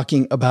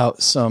talking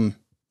about some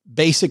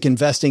basic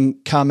investing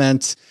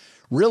comments.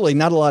 Really,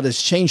 not a lot has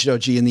changed,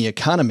 OG, in the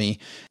economy.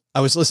 I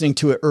was listening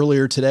to it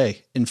earlier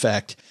today. In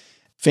fact,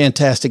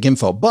 fantastic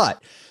info.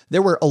 But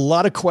there were a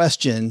lot of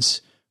questions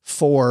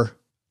for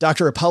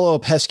Dr. Apollo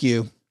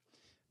Opescu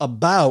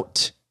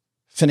about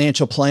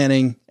financial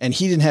planning, and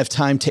he didn't have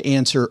time to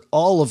answer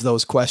all of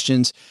those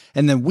questions.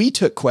 And then we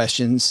took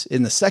questions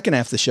in the second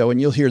half of the show,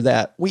 and you'll hear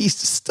that. We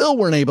still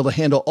weren't able to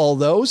handle all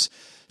those.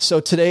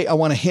 So today I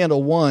want to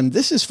handle one.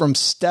 This is from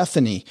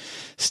Stephanie.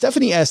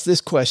 Stephanie asked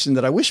this question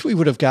that I wish we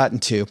would have gotten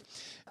to.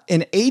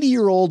 An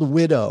 80-year-old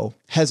widow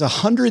has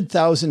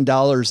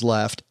 $100,000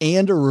 left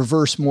and a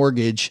reverse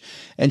mortgage,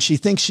 and she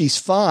thinks she's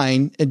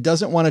fine and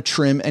doesn't want to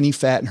trim any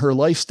fat in her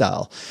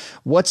lifestyle.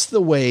 What's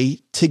the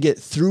way to get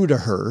through to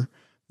her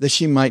that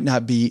she might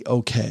not be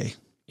okay?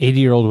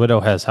 80-year-old widow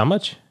has how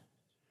much?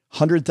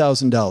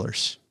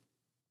 $100,000.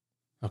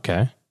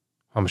 Okay.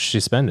 How much is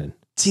she spending?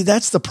 See,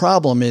 that's the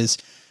problem is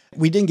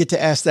we didn't get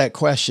to ask that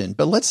question,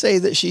 but let's say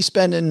that she's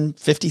spending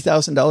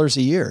 $50,000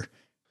 a year.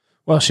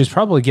 Well, she's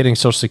probably getting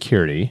Social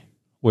Security,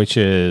 which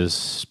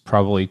is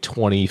probably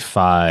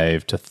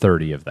 25 to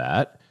 30 of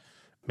that.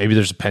 Maybe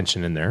there's a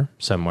pension in there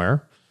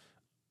somewhere.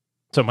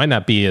 So it might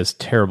not be as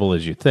terrible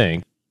as you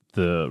think.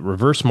 The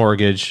reverse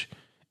mortgage,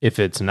 if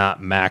it's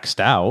not maxed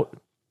out,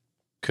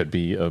 could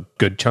be a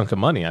good chunk of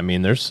money. I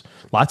mean, there's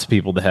lots of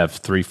people that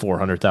have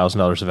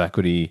 $300,000-$400,000 of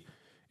equity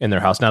in their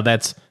house. Now,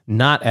 that's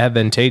not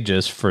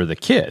advantageous for the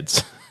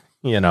kids.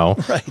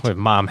 Right. If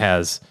mom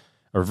has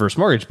a reverse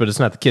mortgage, but it's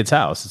not the kid's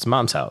house, it's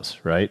mom's house,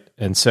 right?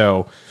 And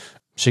so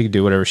she can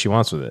do whatever she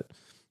wants with it.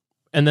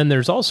 And then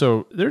there's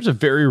a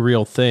very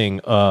real thing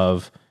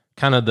of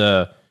kind of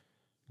the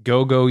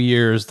go-go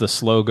years, the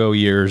slow-go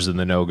years, and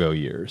the no-go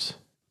years.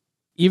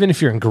 Even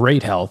if you're in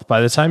great health,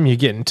 by the time you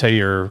get into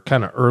your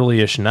kind of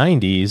early-ish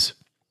 90s,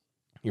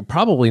 you're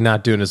probably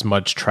not doing as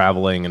much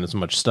traveling and as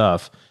much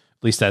stuff.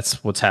 At least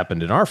that's what's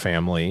happened in our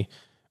family,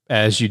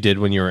 as you did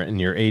when you were in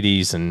your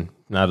 80s, and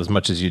not as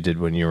much as you did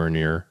when you were in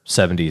your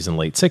 70s and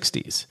late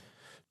 60s.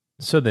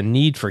 So the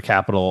need for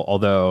capital,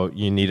 although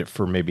you need it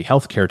for maybe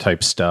healthcare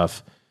type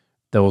stuff,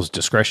 those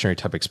discretionary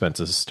type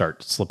expenses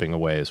start slipping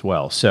away as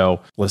well.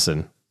 So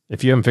listen,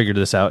 if you haven't figured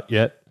this out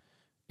yet,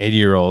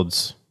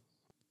 80-year-olds,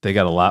 they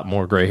got a lot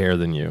more gray hair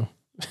than you.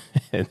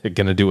 And they're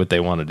going to do what they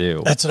want to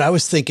do. That's what I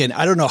was thinking.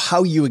 I don't know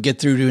how you would get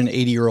through to an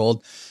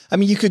 80-year-old. I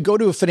mean, you could go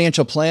to a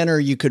financial planner,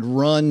 you could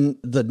run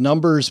the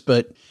numbers,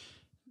 but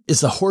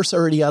is the horse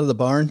already out of the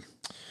barn?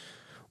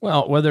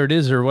 Well, whether it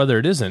is or whether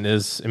it isn't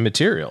is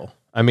immaterial.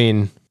 I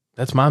mean,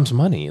 that's mom's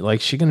money.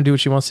 Like, she's going to do what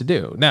she wants to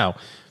do. Now,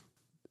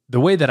 the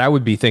way that I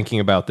would be thinking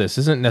about this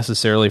isn't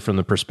necessarily from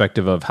the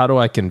perspective of how do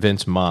I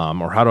convince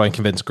mom or how do I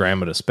convince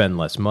grandma to spend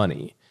less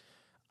money?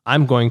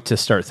 I'm going to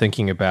start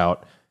thinking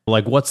about,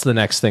 like, what's the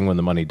next thing when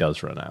the money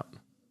does run out?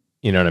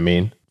 You know what I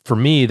mean? For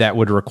me, that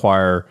would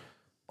require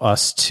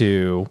us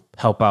to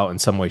help out in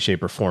some way,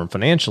 shape, or form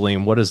financially.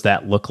 And what does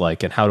that look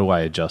like? And how do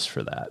I adjust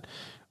for that?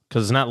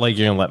 Because it's not like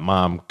you're going to let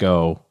mom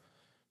go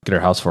get her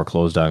house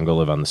foreclosed on and go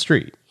live on the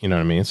street. You know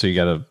what I mean? So you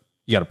got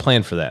to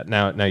plan for that.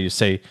 Now you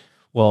say,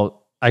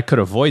 well, I could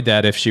avoid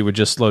that if she would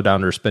just slow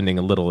down her spending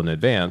a little in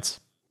advance.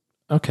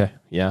 Okay.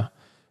 Yeah.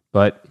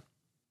 But,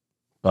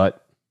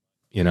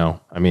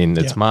 I mean,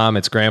 it's mom,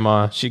 it's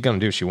grandma. She's going to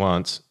do what she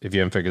wants if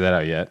you haven't figured that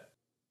out yet.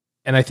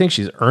 And I think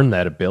she's earned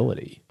that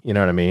ability. You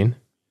know what I mean?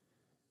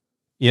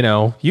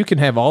 You can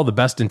have all the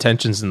best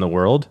intentions in the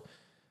world,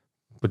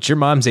 but your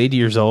mom's 80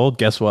 years old.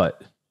 Guess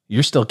what?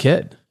 You're still a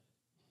kid.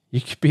 You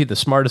could be the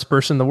smartest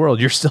person in the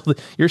world. You're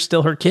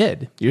still her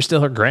kid. You're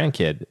still her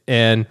grandkid.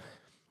 And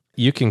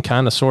you can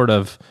kind of sort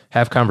of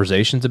have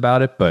conversations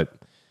about it, but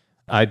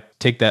I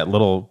take that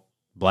little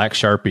black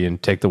Sharpie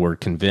and take the word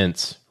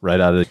convince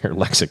right out of your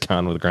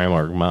lexicon with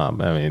grandma or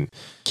mom. I mean,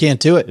 can't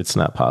do it. It's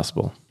not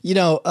possible.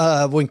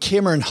 When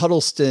Cameron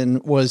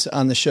Huddleston was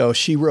on the show,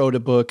 she wrote a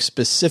book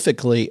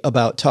specifically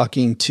about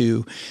talking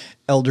to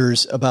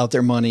elders about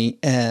their money,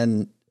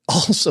 and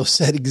also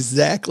said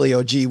exactly,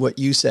 OG, what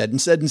you said,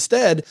 and said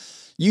instead,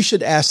 you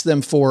should ask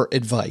them for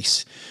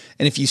advice.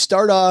 And if you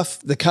start off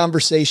the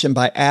conversation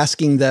by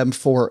asking them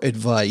for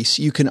advice,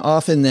 you can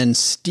often then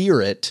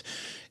steer it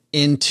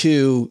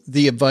into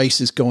the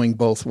advice is going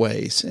both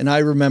ways. And I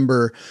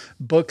remember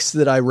books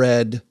that I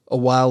read a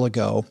while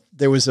ago.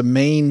 There was a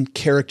main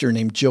character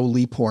named Joe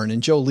Leaphorn,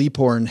 and Joe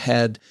Leaphorn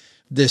had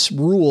this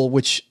rule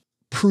which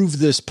proved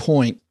this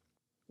point,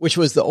 which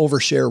was the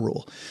overshare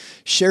rule.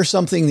 Share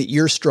something that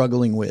you're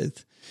struggling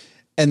with,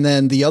 and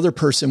then the other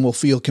person will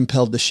feel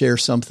compelled to share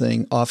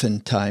something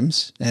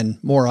oftentimes,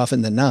 and more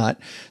often than not,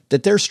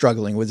 that they're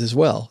struggling with as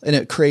well. And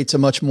it creates a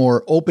much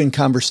more open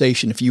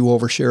conversation if you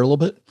overshare a little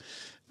bit,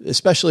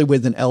 especially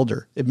with an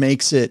elder. It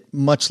makes it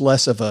much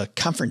less of a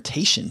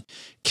confrontation.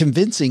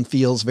 Convincing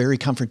feels very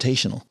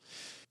confrontational.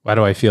 Why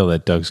do I feel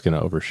that Doug's going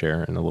to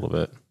overshare in a little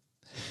bit?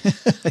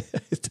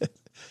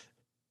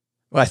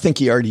 Well, I think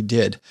he already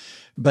did.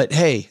 But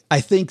hey, I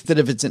think that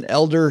if it's an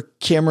elder,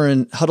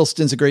 Cameron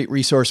Huddleston's a great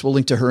resource. We'll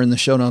link to her in the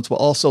show notes. We'll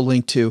also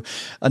link to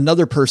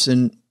another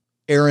person,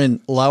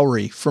 Aaron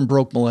Lowry from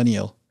Broke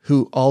Millennial,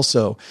 who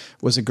also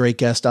was a great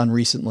guest on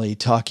recently,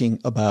 talking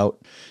about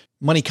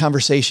money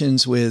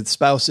conversations with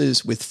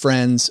spouses, with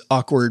friends,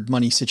 awkward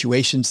money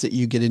situations that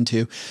you get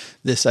into.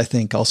 This, I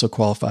think, also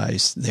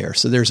qualifies there.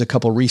 So there's a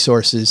couple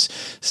resources.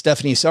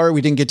 Stephanie, sorry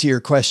we didn't get to your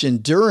question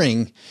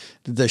during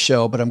the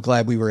show, but I'm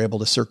glad we were able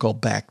to circle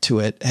back to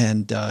it.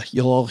 And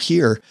you'll all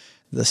hear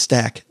the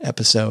Stack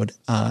episode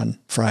on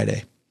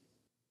Friday.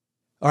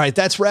 All right,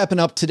 that's wrapping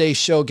up today's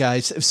show,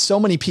 guys. So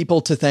many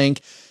people to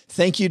thank.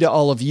 Thank you to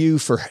all of you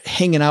for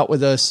hanging out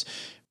with us.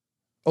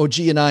 OG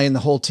and I and the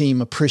whole team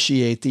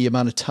appreciate the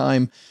amount of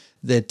time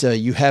that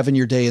you have in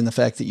your day, and the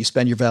fact that you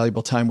spend your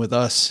valuable time with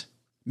us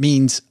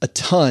means a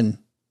ton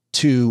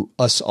to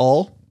us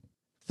all.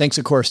 Thanks,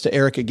 of course, to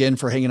Eric again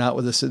for hanging out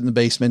with us in the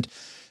basement.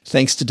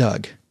 Thanks to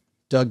Doug.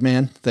 Doug,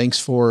 man, thanks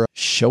for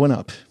showing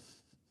up.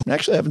 I'm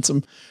actually having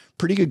some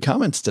pretty good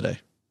comments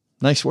today.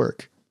 Nice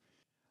work.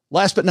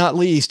 Last but not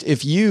least,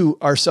 if you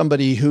are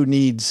somebody who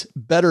needs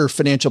better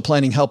financial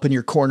planning help in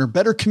your corner,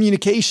 better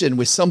communication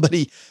with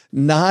somebody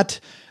not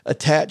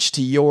attached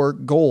to your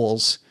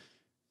goals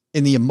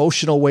in the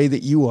emotional way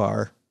that you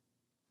are,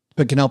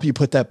 but can help you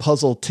put that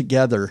puzzle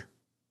together,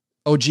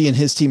 OG and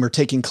his team are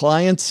taking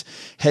clients.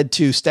 Head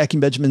to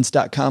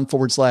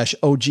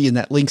stackingbenjamins.com/OG, and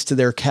that links to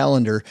their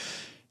calendar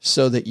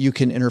so that you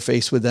can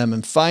interface with them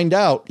and find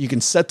out. You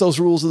can set those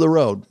rules of the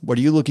road. What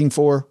are you looking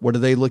for? What are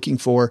they looking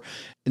for?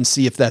 And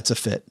see if that's a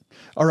fit.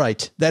 All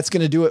right. That's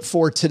going to do it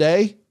for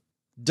today.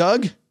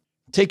 Doug,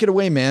 take it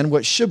away, man.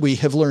 What should we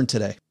have learned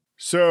today?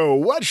 So,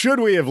 what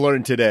should we have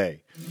learned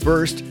today?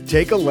 First,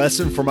 take a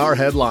lesson from our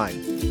headline.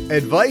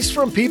 Advice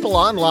from people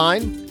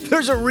online?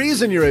 There's a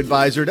reason your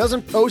advisor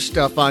doesn't post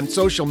stuff on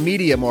social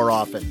media more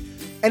often.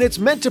 And it's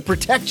meant to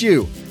protect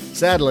you.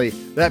 Sadly,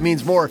 that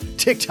means more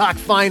TikTok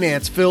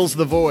finance fills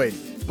the void.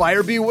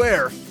 Buyer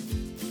beware.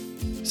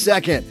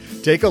 Second,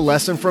 take a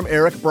lesson from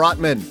Eric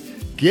Brotman.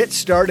 Get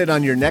started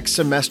on your next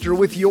semester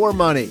with your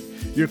money.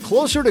 You're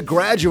closer to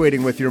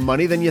graduating with your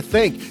money than you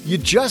think. You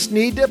just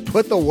need to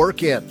put the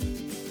work in.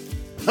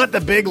 But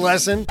the big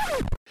lesson?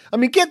 I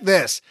mean, get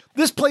this.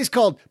 This place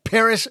called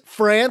Paris,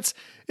 France,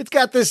 it's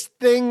got this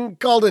thing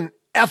called an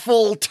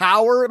Eiffel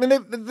Tower. I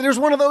mean, there's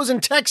one of those in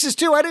Texas,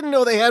 too. I didn't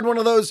know they had one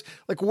of those,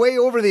 like, way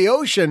over the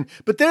ocean.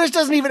 But theirs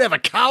doesn't even have a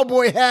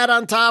cowboy hat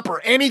on top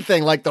or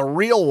anything like the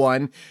real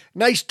one.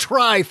 Nice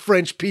try,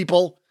 French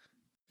people.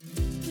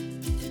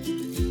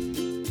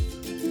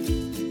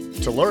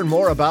 To learn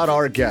more about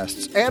our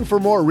guests and for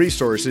more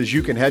resources,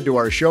 you can head to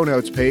our show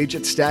notes page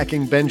at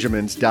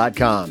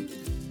stackingbenjamins.com.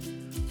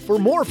 For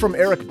more from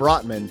Eric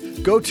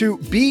Brotman, go to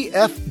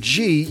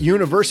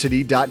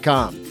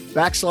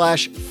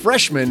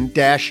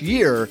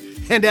bfguniversity.com/freshman-year,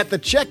 and at the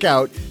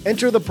checkout,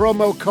 enter the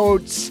promo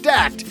code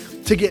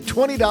STACKED to get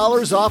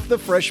 $20 off the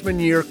freshman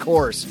year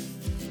course.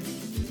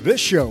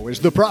 This show is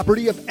the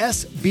property of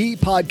SB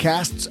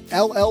Podcasts,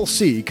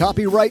 LLC,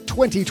 copyright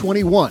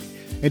 2021,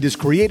 and is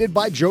created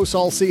by Joe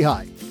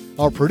Saul-Sehy.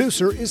 Our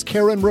producer is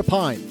Karen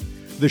Rapine.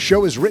 The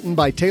show is written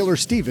by Taylor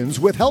Stevens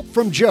with help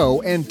from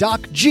Joe and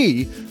Doc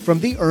G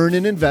from the Earn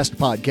and Invest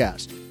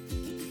podcast.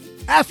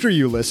 After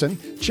you listen,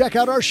 check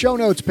out our show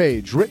notes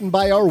page written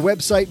by our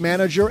website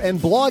manager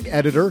and blog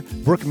editor,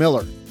 Brooke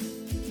Miller.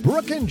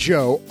 Brooke and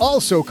Joe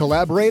also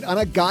collaborate on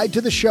a guide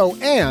to the show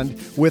and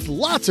with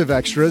lots of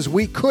extras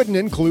we couldn't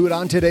include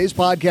on today's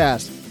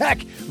podcast.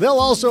 Heck, they'll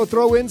also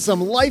throw in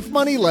some life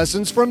money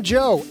lessons from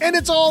Joe, and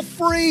it's all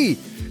free.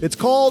 It's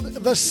called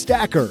The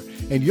Stacker,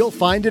 and you'll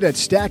find it at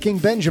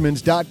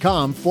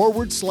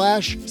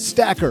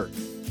stackingbenjamins.com/stacker.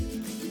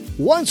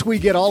 Once we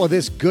get all of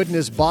this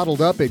goodness bottled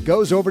up, it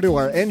goes over to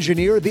our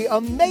engineer, the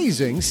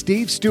amazing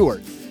Steve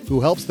Stewart, who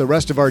helps the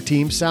rest of our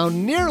team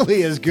sound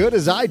nearly as good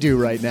as I do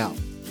right now.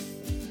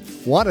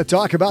 Want to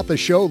talk about the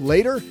show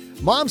later?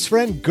 Mom's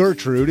friend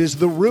Gertrude is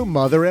the room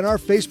mother in our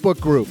Facebook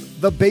group,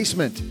 The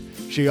Basement.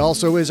 She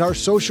also is our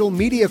social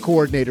media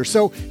coordinator,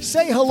 so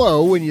say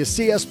hello when you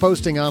see us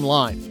posting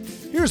online.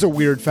 Here's a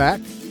weird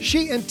fact.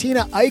 She and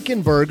Tina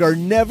Eichenberg are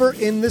never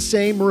in the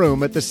same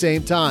room at the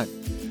same time.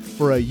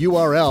 For a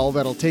URL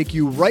that'll take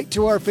you right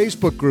to our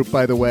Facebook group,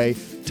 by the way,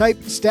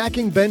 type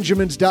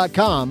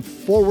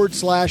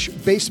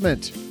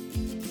stackingbenjamins.com/basement.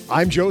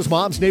 I'm Joe's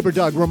mom's neighbor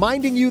Doug,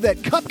 reminding you that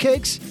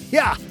cupcakes,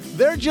 yeah,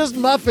 they're just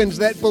muffins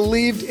that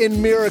believed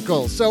in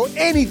miracles, so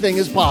anything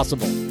is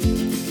possible.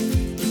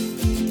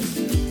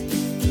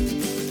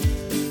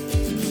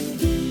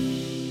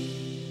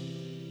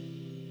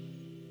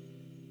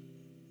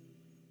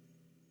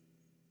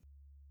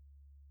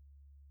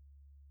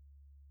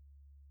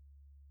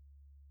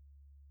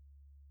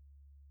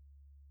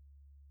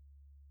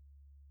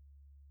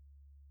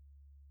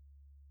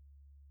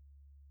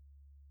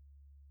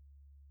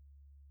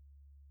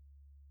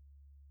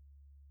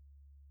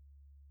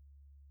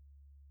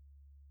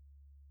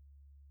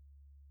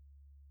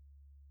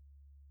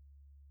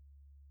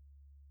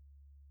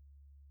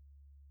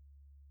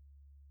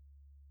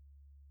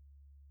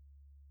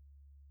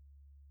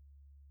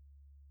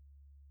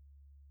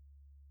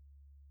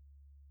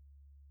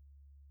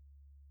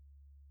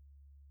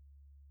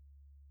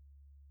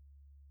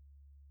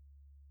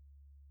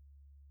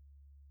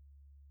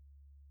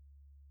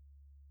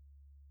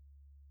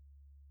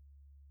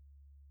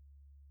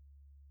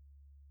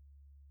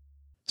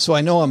 So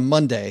I know on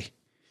Monday,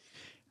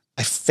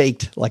 I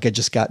faked like I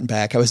just gotten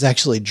back. I was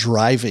actually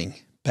driving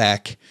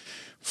back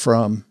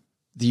from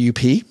the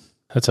UP.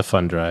 That's a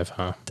fun drive,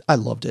 huh? I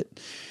loved it.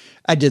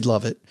 I did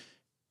love it.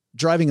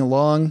 Driving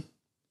along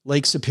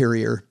Lake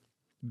Superior,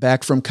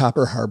 back from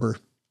Copper Harbor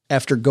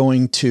after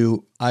going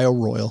to Isle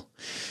Royal.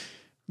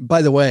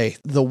 By the way,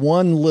 the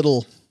one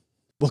little,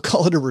 we'll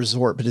call it a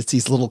resort, but it's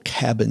these little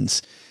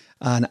cabins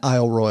on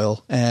Isle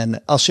Royal.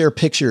 And I'll share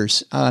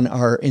pictures on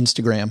our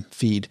Instagram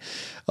feed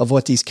of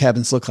what these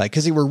cabins look like,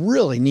 because they were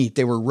really neat.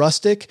 They were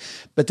rustic,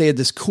 but they had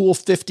this cool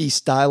 50s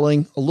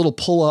styling, a little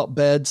pull-out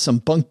bed, some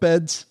bunk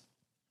beds,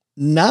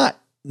 not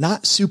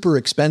super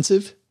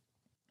expensive,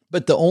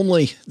 but the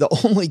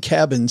only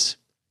cabins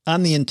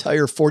on the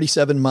entire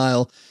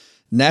 47-mile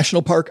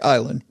National Park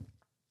Island.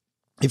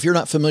 If you're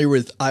not familiar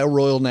with Isle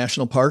Royal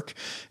National Park,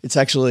 it's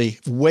actually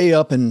way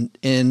up in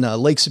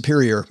Lake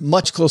Superior,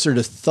 much closer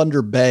to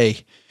Thunder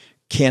Bay,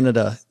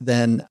 Canada,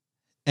 than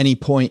any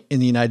point in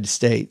the United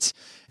States.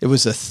 It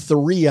was a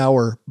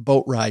 3-hour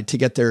boat ride to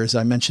get there, as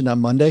I mentioned on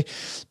Monday.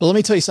 But let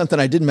me tell you something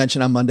I didn't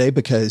mention on Monday,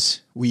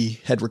 because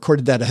we had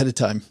recorded that ahead of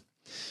time.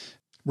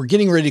 We're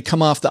getting ready to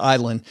come off the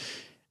island.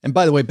 And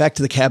by the way, back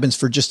to the cabins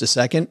for just a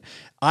second.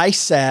 I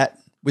sat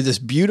with this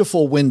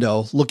beautiful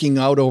window looking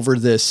out over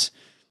this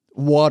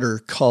water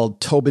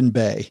called Tobin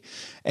Bay.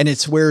 And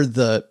it's where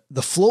the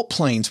float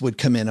planes would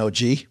come in,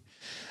 OG.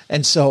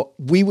 And so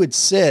we would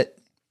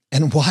sit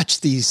and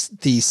watch these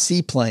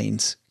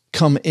seaplanes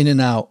come in and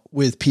out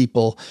with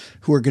people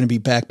who are going to be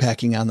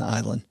backpacking on the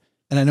island.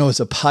 And I know as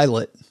a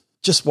pilot,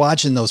 just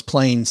watching those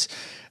planes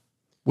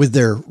with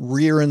their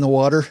rear in the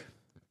water,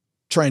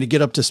 trying to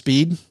get up to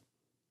speed,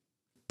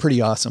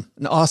 pretty awesome.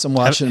 And awesome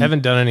watching.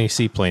 Haven't done any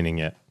seaplaning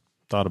yet.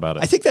 Thought about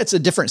it. I think that's a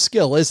different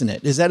skill, isn't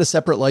it? Is that a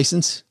separate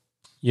license?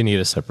 You need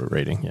a separate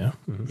rating, yeah.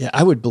 Mm-hmm. Yeah,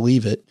 I would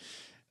believe it.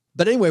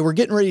 But anyway, we're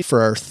getting ready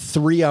for our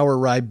 3-hour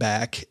ride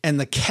back. And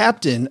the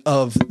captain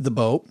of the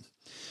boat,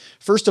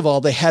 first of all,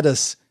 they had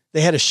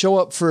to show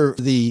up for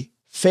the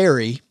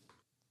ferry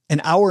an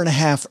hour and a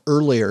half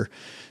earlier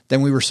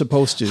than we were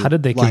supposed to. How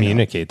did they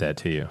communicate that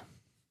to you?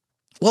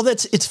 Well,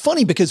 it's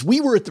funny because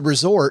we were at the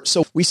resort,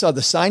 so we saw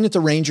the sign at the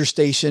ranger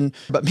station.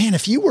 But man,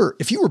 if you were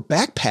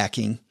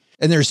backpacking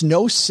and there's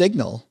no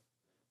signal,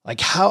 like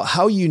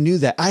how you knew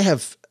that, I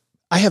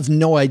have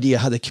no idea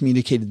how they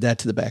communicated that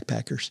to the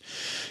backpackers.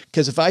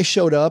 Because if I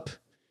showed up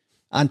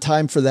on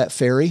time for that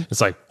ferry,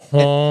 it's like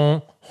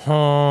honk,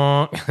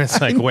 honk. It's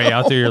like way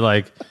out there. You're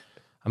like,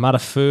 I'm out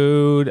of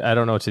food. I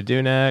don't know what to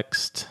do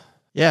next.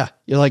 Yeah,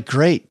 you're like,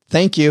 great,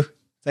 thank you,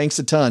 thanks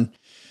a ton.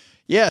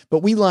 Yeah, but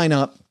we line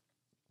up.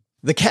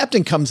 The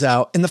captain comes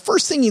out, and the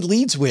first thing he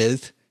leads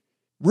with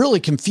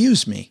really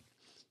confused me.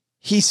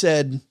 He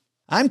said,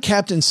 I'm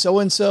Captain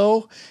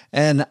so-and-so,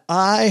 and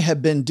I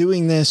have been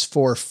doing this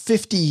for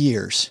 50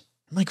 years.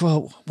 I'm like,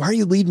 well, why are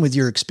you leading with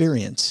your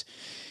experience?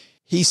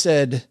 He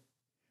said,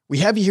 we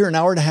have you here an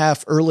hour and a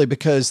half early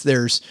because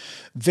there's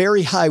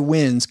very high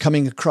winds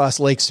coming across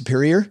Lake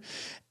Superior,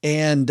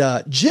 and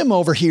Jim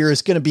over here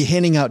is going to be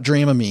handing out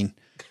Dramamine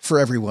for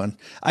everyone.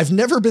 I've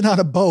never been on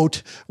a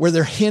boat where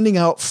they're handing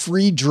out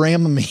free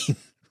Dramamine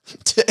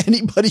to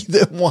anybody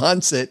that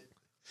wants it.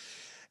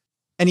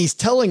 And he's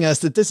telling us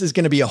that this is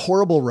going to be a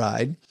horrible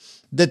ride,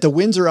 that the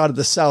winds are out of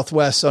the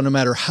southwest. So no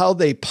matter how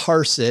they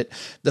parse it,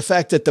 the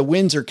fact that the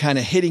winds are kind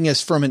of hitting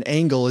us from an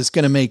angle is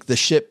going to make the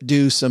ship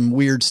do some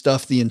weird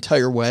stuff the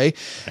entire way.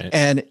 Right.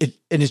 And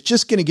it's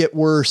just going to get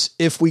worse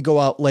if we go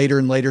out later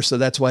and later. So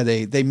that's why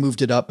they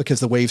moved it up, because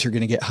the waves are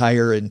going to get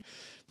higher and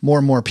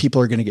more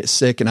people are going to get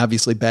sick, and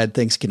obviously bad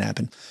things can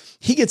happen.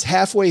 He gets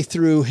halfway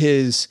through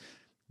his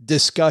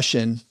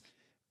discussion.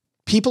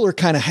 People are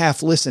kind of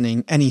half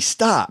listening, and he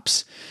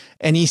stops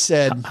and he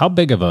said, how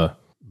big of a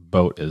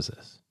boat is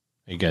this?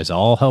 Are you guys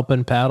all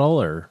helping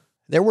paddle, or?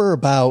 There were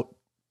about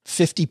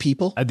 50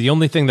 people. The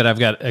only thing that I've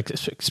got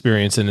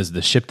experience in is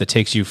the ship that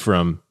takes you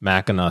from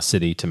Mackinac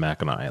City to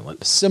Mackinac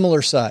Island.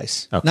 Similar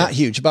size, okay. Not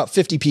huge, about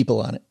 50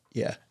 people on it.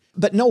 Yeah.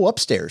 But no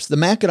upstairs. The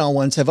Mackinac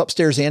ones have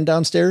upstairs and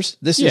downstairs.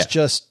 This is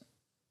just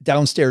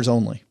downstairs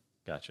only.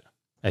 Gotcha.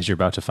 As you're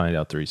about to find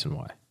out the reason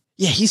why.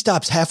 Yeah, he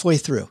stops halfway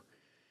through.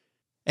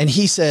 And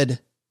he said,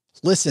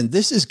 listen,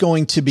 this is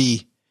going to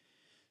be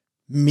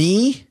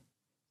me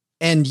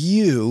and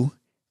you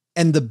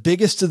and the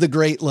biggest of the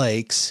Great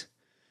Lakes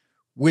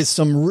with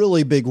some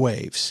really big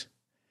waves.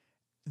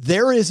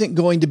 There isn't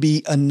going to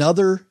be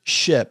another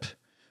ship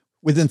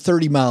within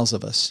 30 miles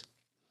of us.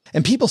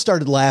 And people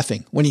started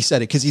laughing when he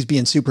said it because he's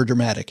being super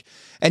dramatic.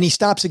 And he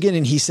stops again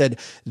and he said,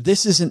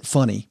 this isn't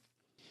funny.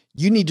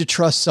 You need to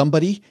trust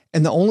somebody.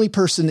 And the only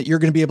person that you're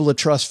going to be able to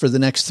trust for the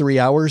next 3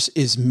 hours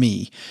is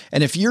me.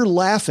 And if you're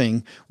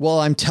laughing while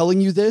I'm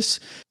telling you this,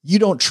 you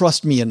don't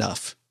trust me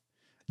enough.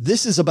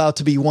 This is about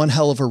to be one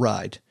hell of a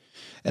ride.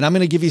 And I'm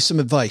going to give you some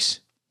advice.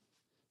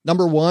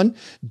 Number one,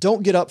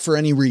 don't get up for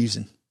any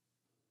reason.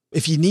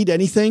 If you need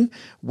anything,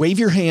 wave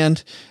your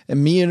hand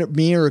and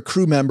me or a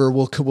crew member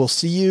will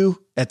see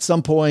you at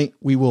some point.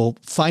 We will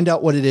find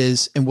out what it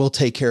is and we'll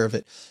take care of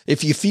it.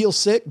 If you feel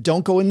sick,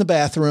 don't go in the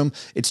bathroom.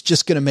 It's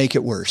just going to make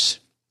it worse.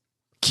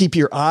 Keep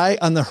your eye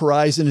on the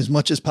horizon as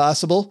much as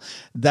possible.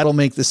 That'll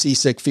make the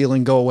seasick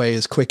feeling go away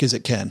as quick as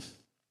it can.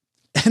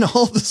 And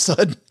all of a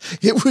sudden,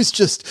 it was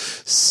just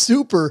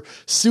super,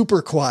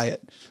 super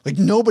quiet. Like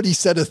nobody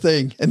said a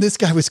thing. And this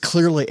guy was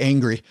clearly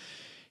angry.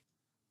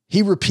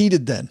 He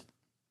repeated then,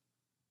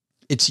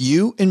 it's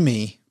you and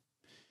me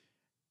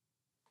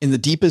in the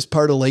deepest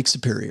part of Lake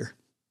Superior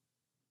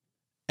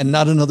and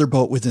not another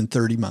boat within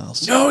 30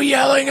 miles. No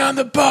yelling on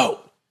the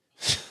boat.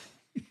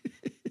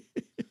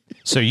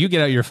 So you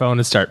get out your phone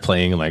and start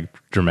playing like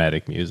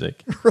dramatic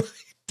music. Right.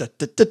 Da,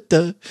 da, da,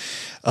 da.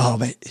 Oh,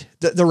 man.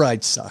 The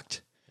ride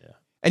sucked. Yeah.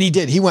 And he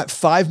did. He went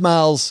 5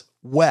 miles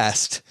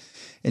west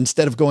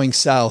instead of going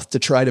south to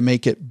try to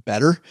make it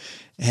better.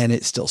 And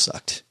it still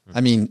sucked. I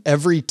mean,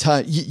 every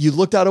time you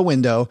looked out a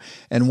window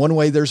and one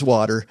way there's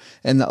water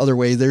and the other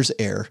way there's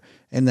air.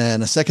 And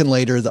then a second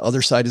later, the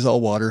other side is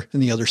all water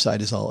and the other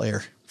side is all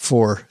air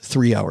for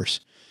 3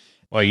 hours.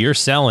 Well, you're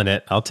selling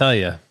it. I'll tell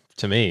you,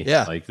 to me,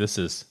 yeah, like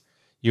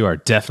you are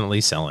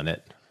definitely selling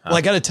it. Well,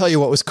 I got to tell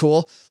you what was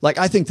cool. Like,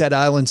 I think that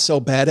island's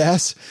so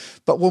badass,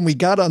 but when we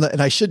got on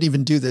and I shouldn't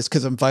even do this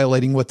because I'm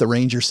violating what the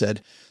ranger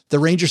said. The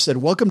ranger said,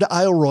 welcome to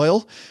Isle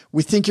Royal.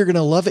 We think you're going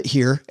to love it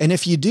here. And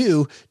if you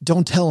do,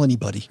 don't tell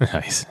anybody.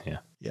 Nice. Yeah.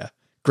 Yeah.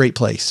 Great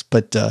place,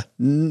 but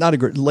not a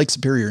great Lake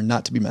Superior,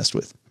 not to be messed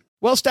with.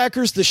 Well,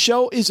 Stackers, the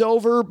show is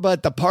over,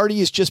 but the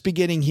party is just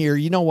beginning here.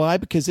 You know why?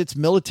 Because it's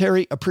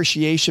Military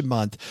Appreciation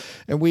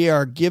Month, and we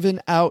are giving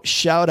out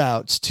shout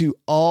outs to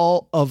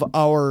all of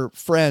our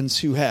friends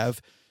who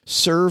have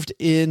served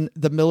in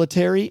the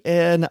military.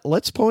 And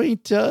let's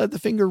point the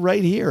finger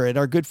right here at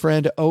our good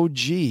friend OG,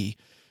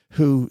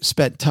 who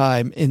spent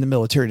time in the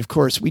military. And of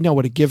course, we know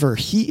what a giver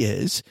he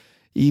is,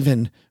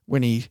 even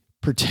when he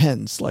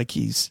pretends like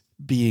he's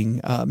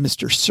being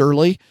Mr.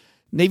 Surly.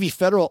 Navy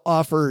Federal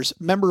offers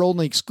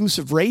member-only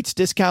exclusive rates,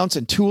 discounts,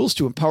 and tools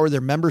to empower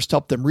their members to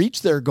help them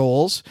reach their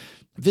goals.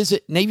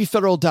 Visit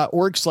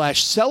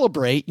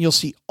NavyFederal.org/celebrate, and you'll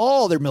see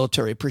all their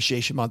Military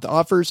Appreciation Month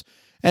offers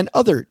and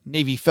other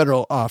Navy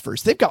Federal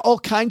offers. They've got all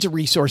kinds of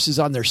resources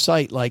on their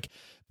site, like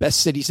best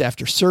cities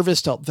after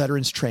service to help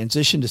veterans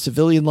transition to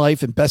civilian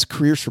life and best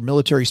careers for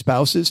military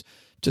spouses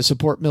to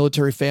support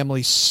military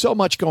families. So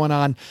much going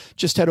on.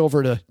 Just head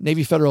over to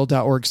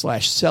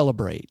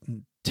NavyFederal.org/celebrate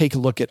and take a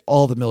look at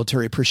all the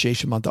Military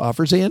Appreciation Month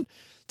offers and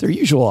their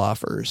usual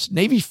offers.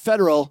 Navy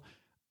Federal,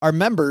 our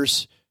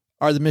members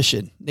are the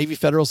mission. Navy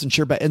Federal is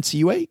insured by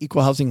NCUA,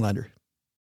 Equal Housing Lender.